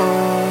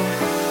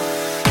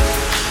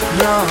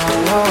 no, no,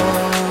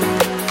 no.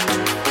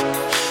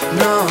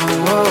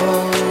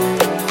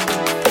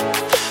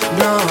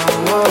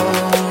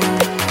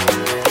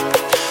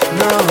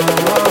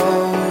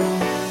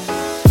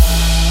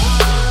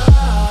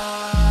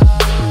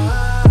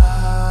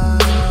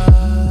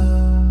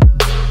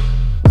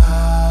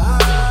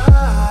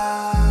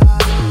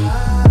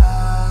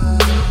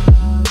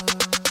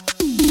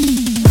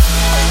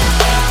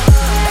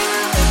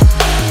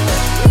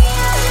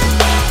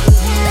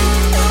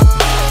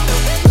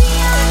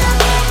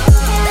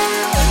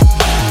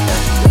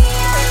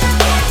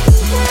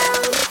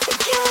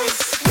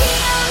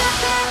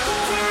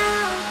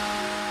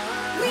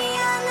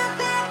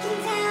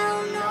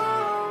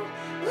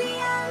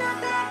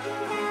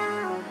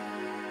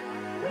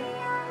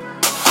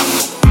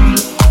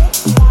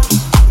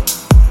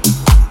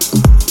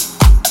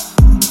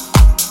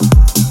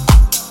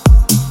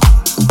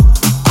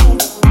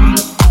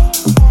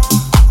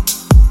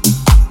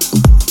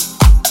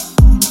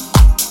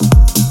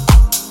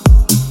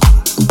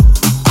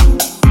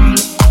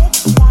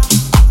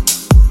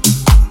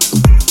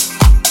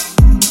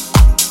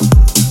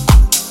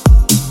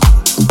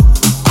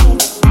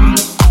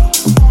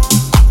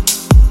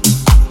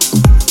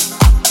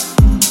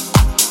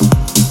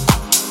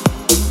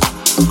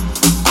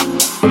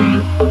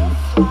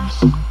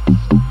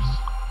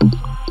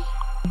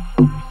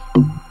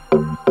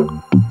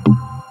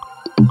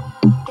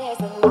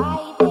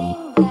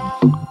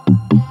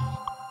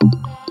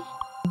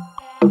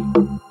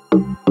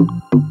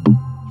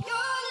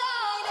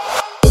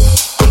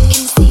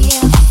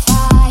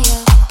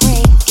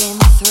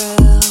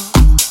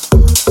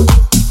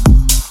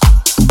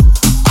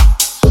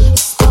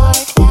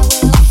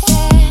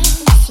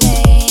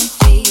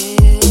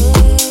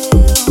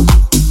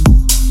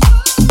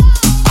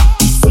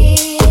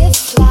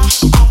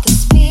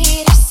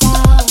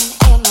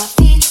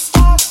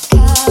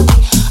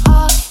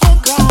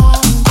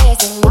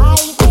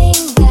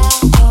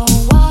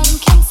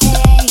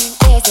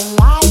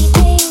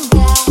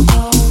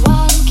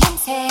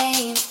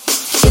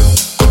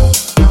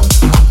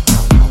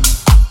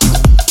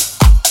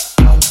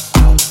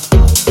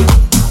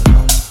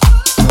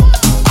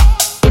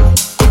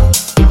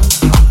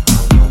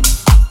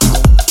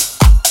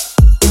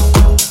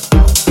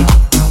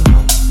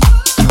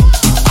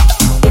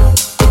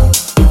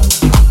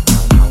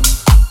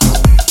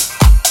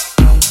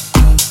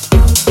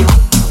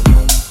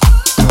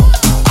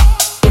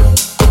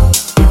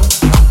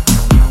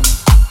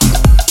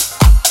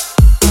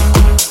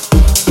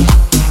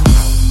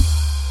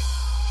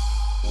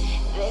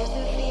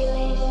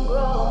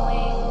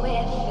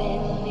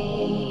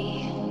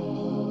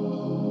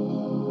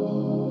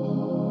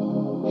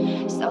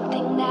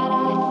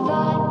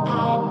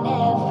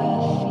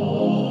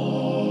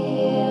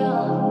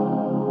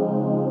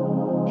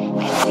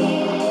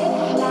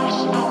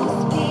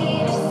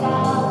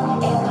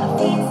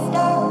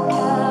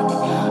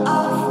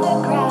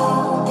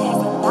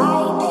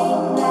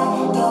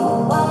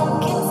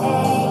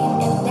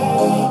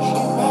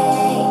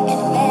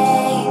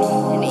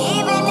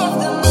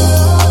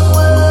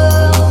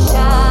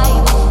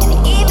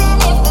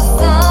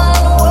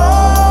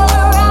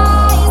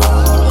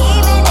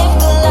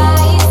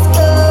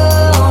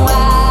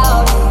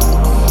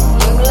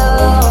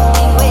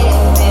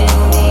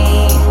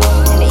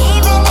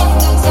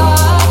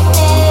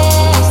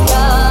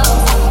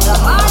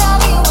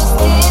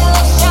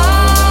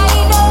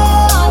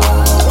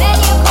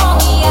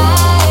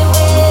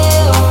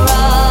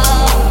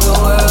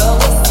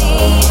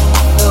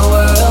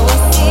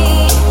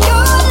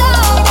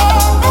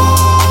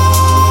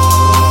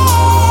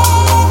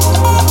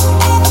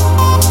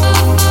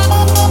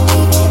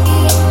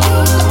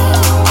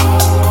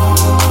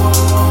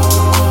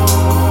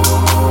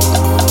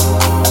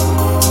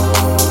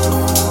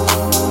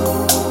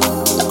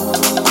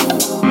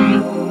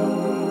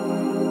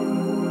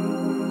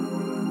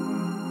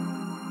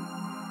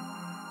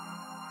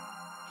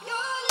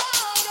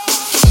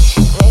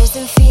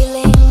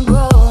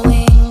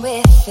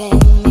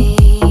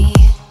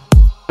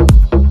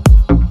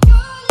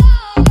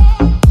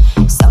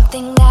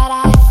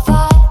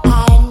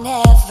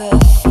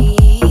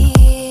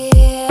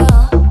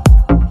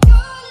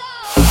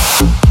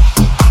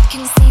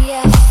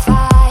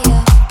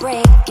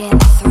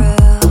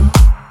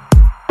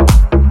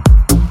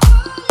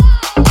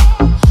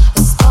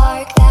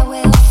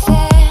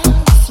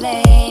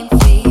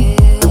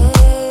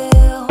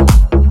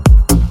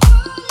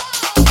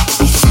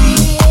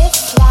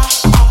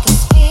 Flash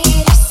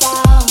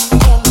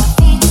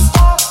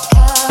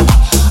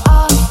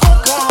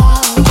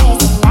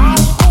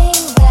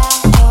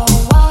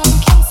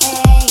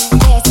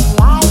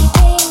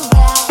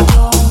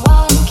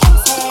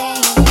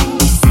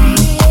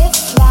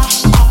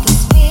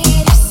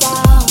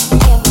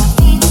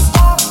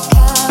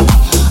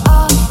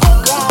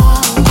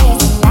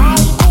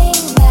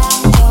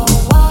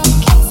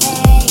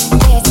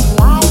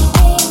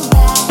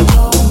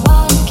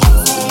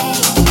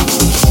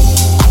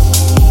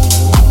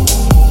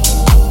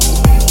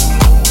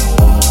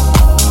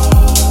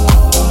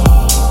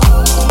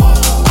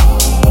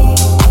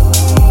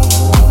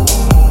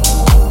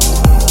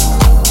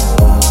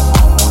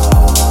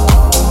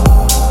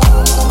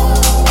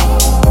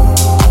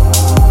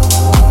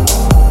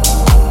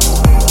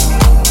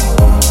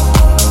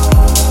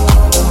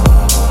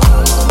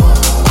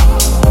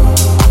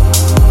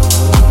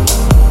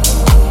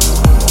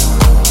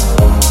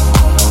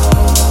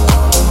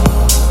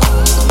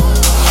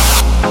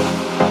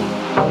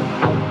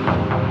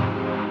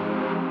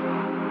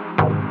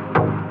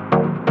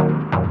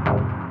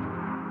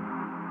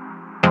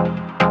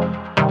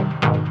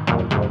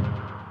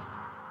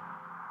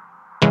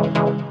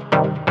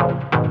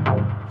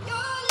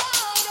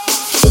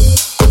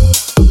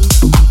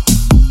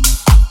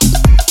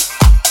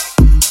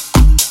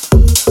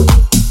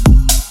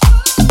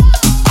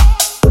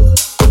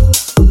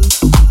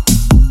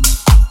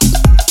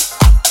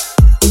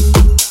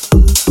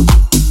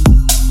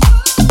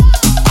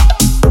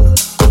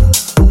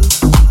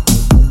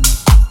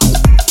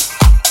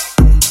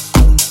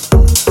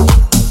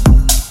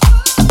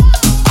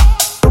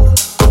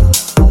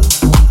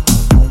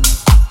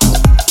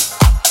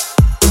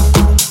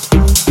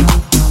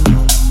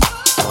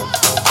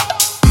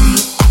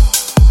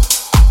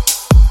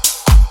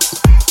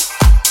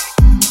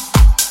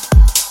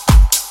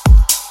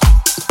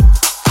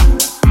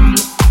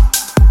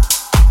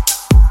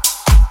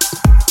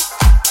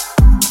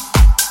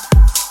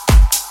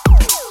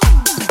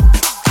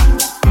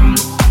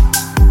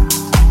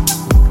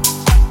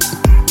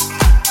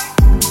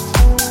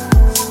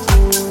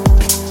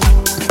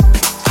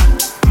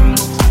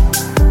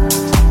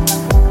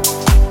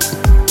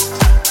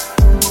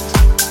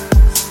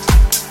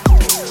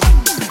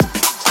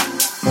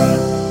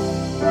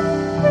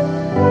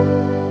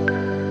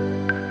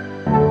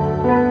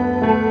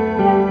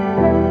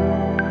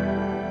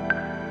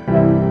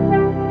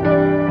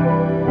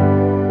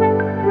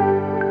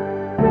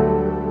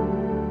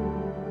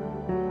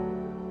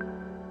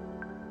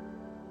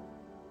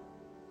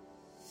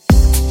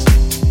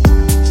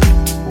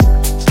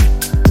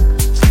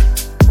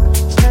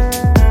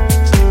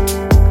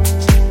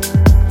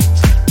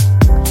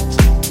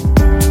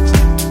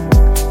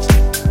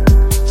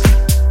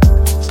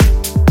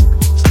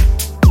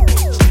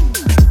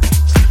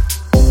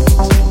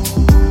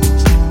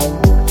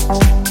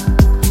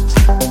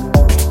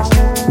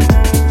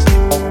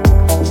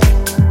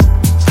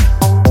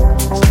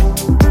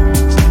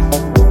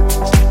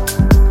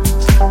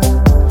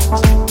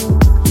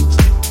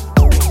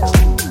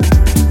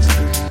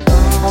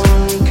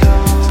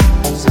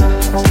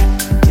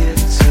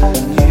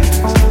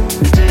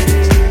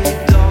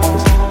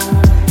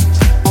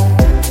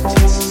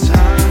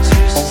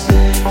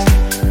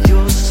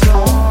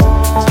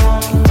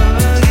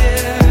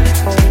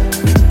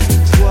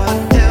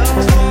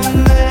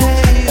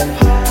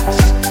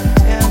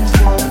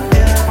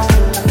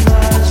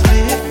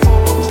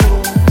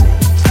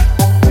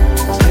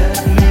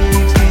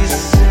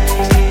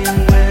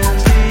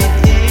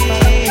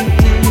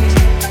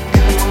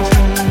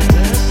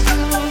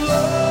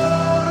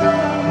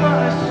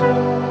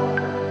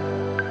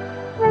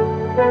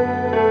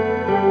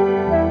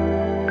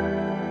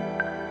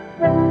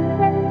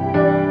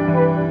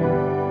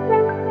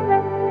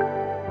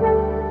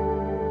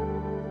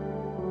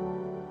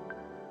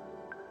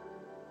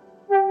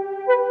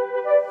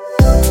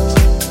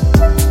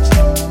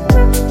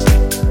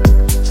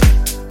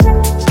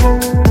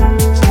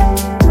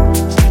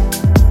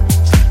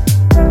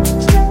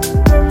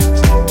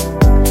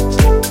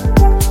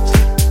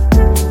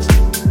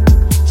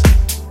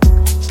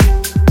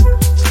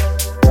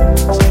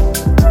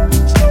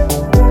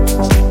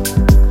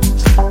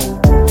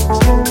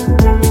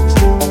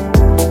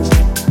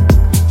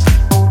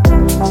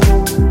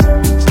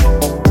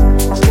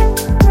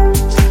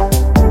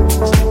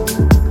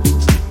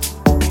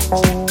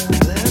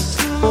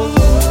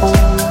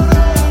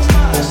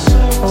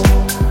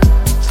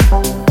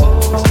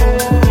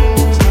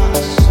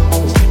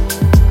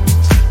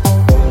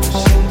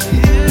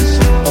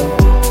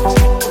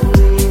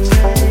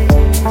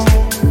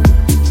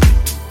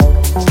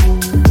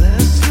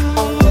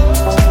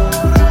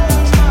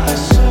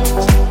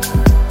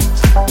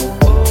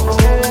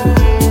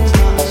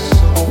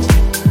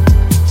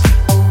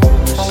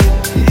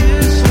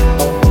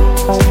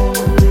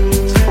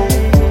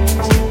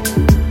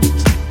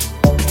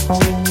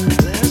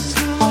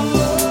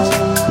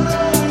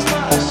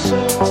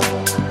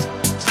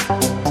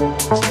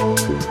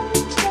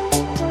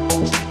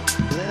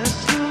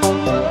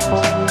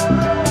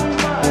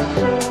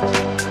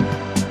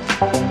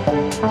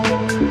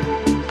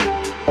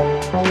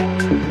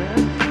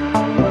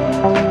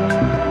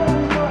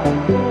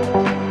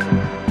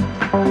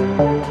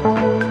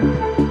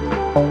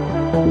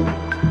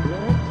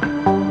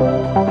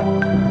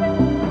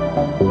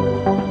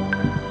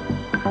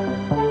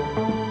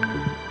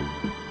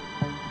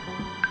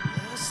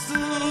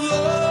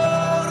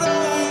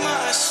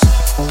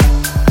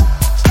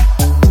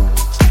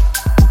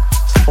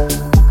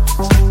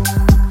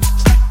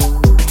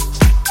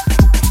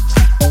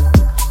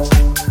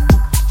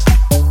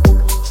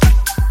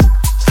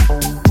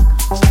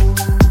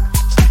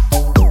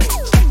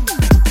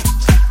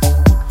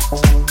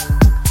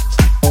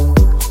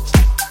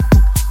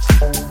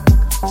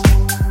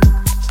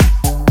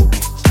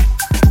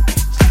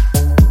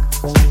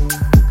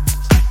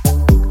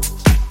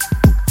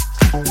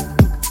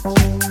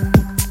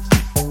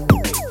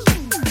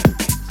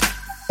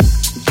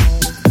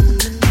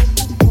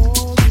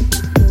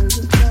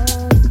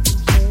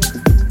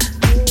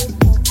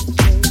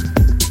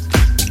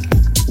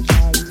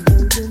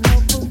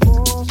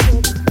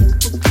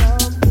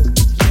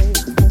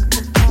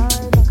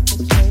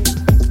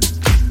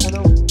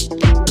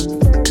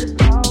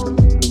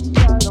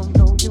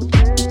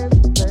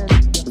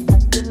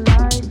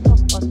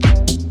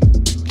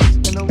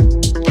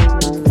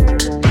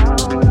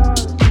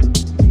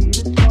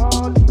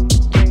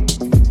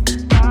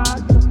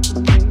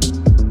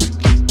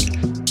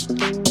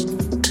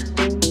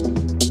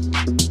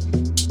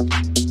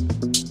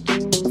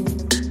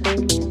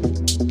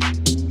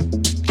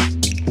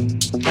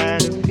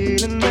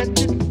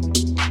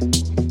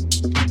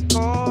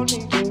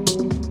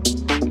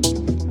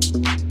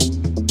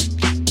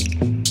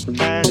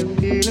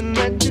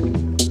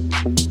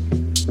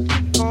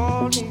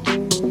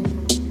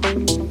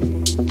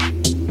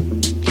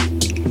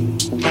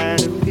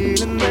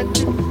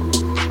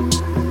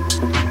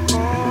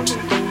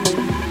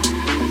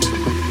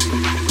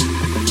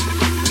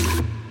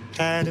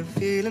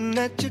feeling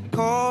that you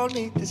called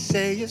me to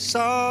say you're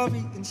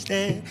sorry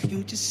instead.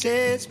 You just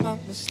say it's my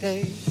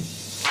mistake.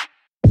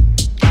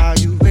 Are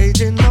you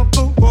waging up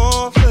a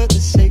war for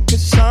the sake of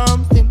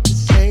something to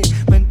say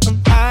when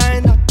I'm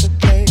trying not to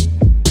play?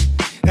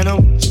 And I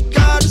what you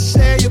gotta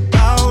say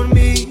about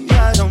me,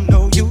 I don't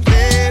know you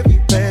very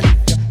well if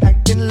you're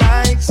acting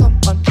like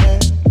someone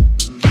else.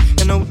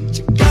 And I what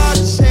you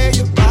gotta say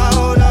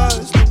about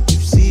us, don't you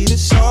see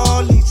this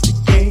all leads to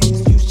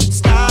games? You should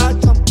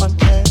start someone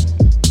else.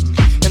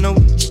 And I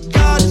what you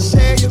gotta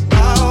say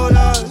about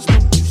us,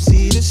 don't you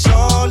see this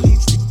all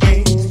leads to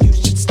games? You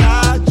should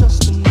start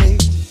trusting me.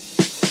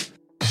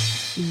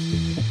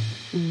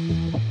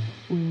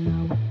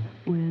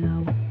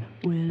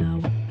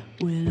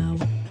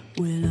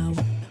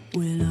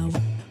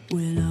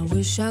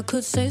 Wish I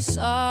could say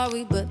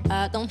sorry, but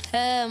I don't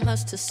have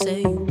much to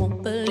say. You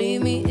won't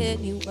believe me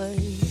anyway.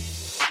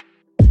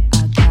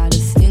 I got a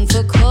thing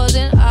for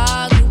causing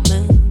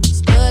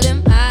arguments, but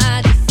in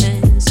my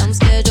defense, I'm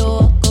scared you'll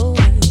walk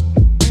away.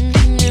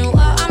 And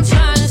what I'm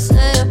trying to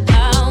say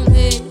about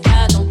me,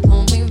 I don't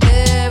know me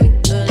very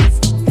well if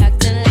I'm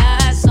acting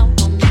like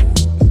someone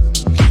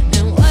else.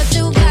 And what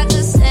you got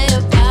to say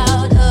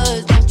about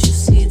us, don't you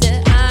see that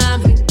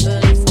I'm real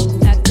if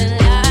I'm acting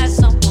like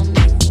someone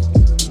else?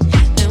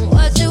 And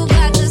what you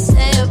got to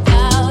say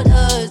about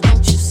us,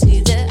 don't you see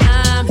that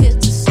I'm here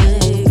to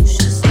say you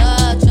should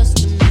start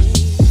trusting me?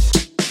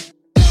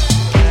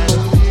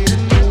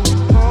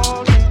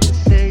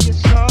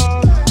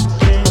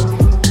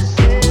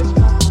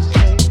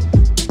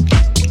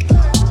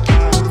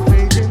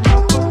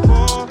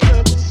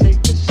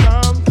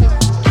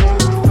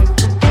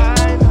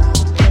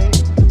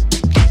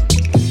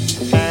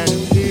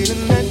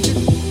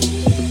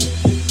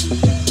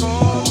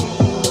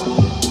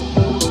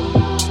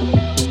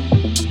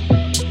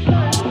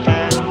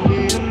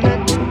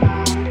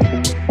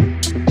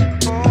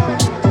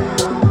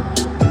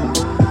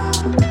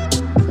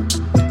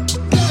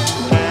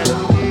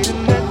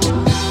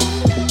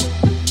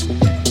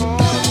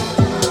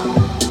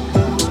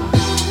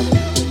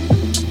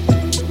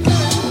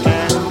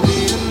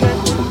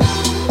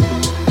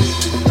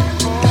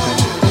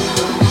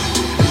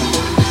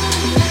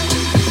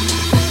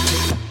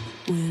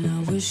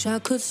 Wish I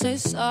could say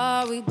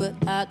sorry, but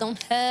I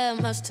don't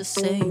have much to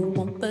say. You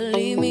won't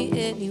believe me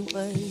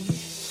anyway.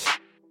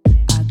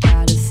 I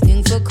got a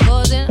thing for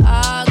causing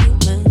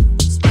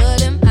arguments,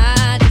 but in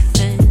my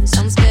defense,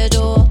 I'm scared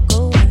you'll walk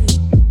away.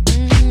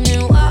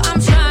 And what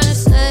I'm trying to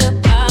say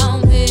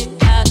about me,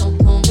 I don't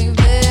know me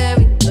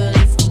very well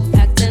if I'm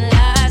acting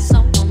like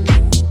someone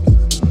else.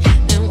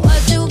 And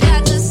what you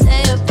got to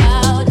say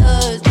about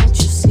us, don't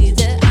you see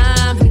that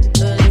I'm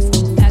real if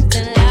I'm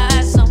acting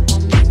like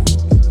someone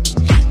else?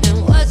 And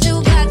what you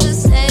got to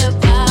say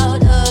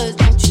about us,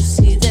 don't you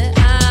see that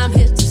I'm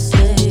here to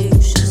say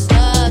you should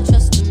start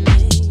trusting me?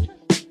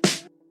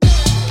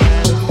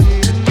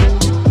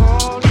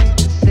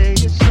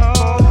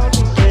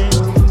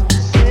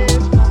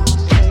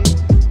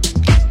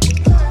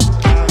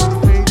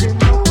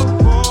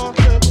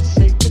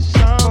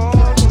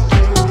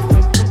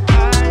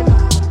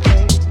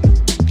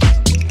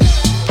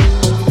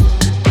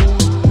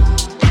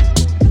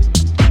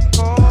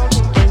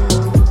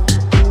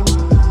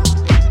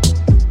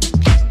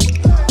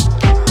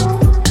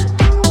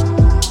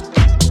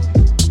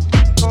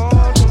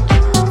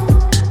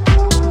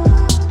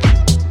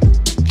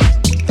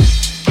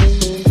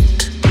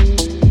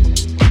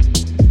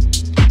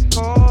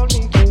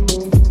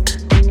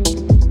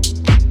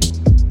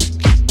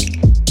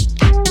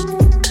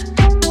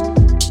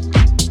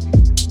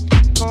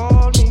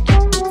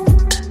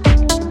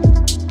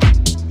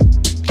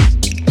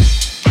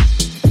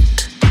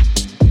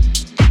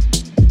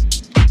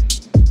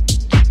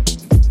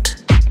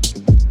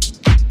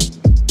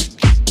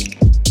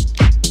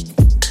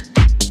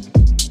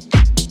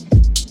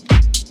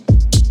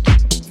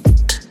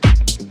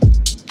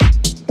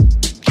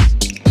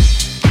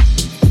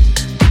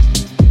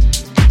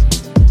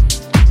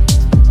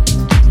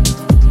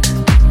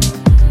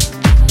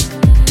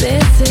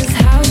 This is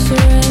house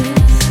arrest.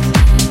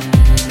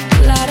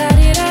 La da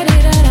di da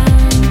di da da.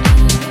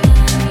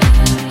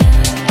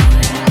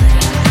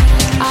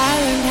 I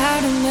learned how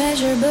to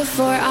measure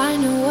before I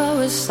knew what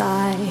was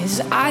size.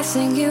 I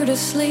sing you to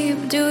sleep.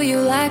 Do you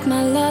like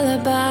my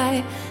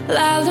lullaby?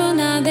 La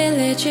luna, they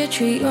let you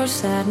treat your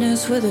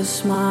sadness with a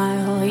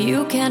smile.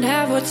 You can't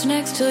have what's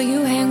next till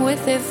you hang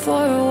with it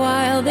for a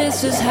while.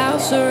 This is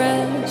house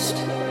arrest.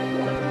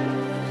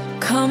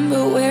 Come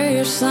but wear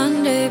your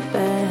Sunday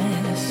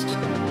best.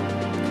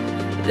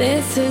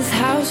 This is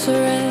house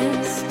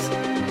arrest.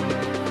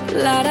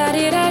 La da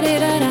di da di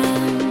da da.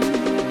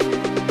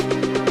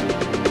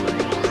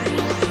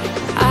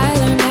 I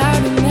learned how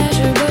to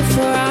measure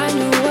before I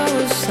knew what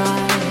was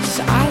size.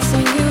 I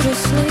sing you to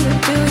sleep.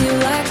 Do you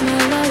like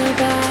my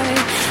lullaby?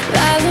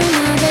 La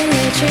luna, they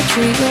let you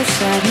treat your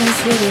sadness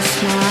with a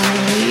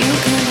smile. You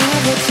can't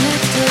have what's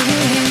next till you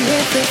hang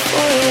with it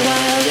for a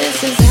while. This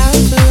is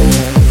house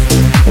arrest.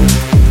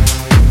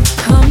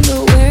 Come to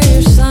wear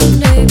your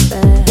Sunday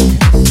best.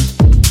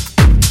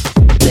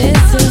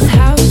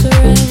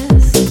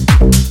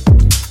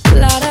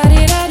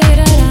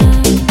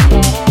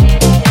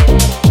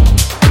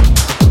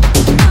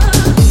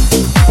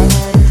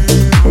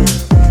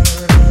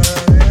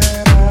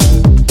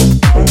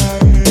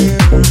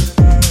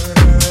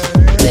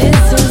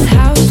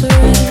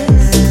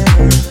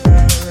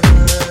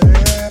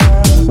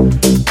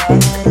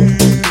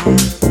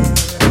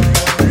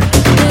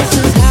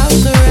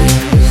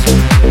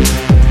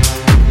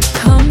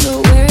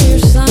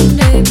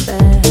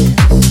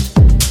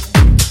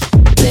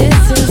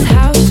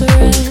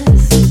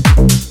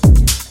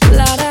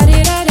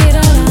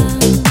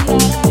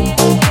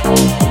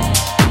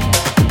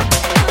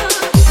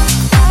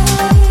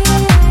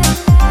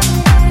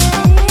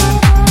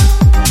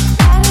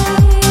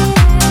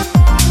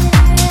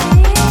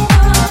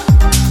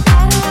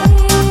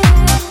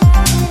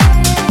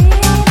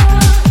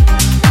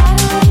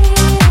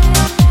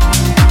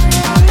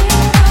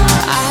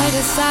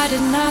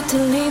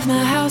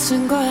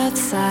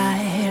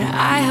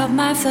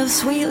 myself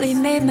sweetly,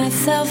 made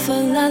myself a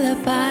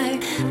lullaby.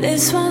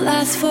 This won't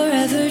last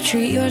forever,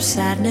 treat your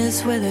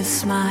sadness with a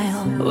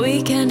smile.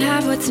 We can't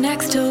have what's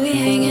next till we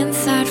hang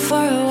inside for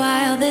a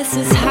while. This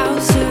is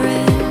house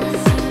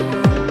arrest.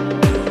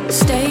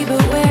 Stay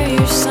but wear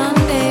your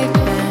Sunday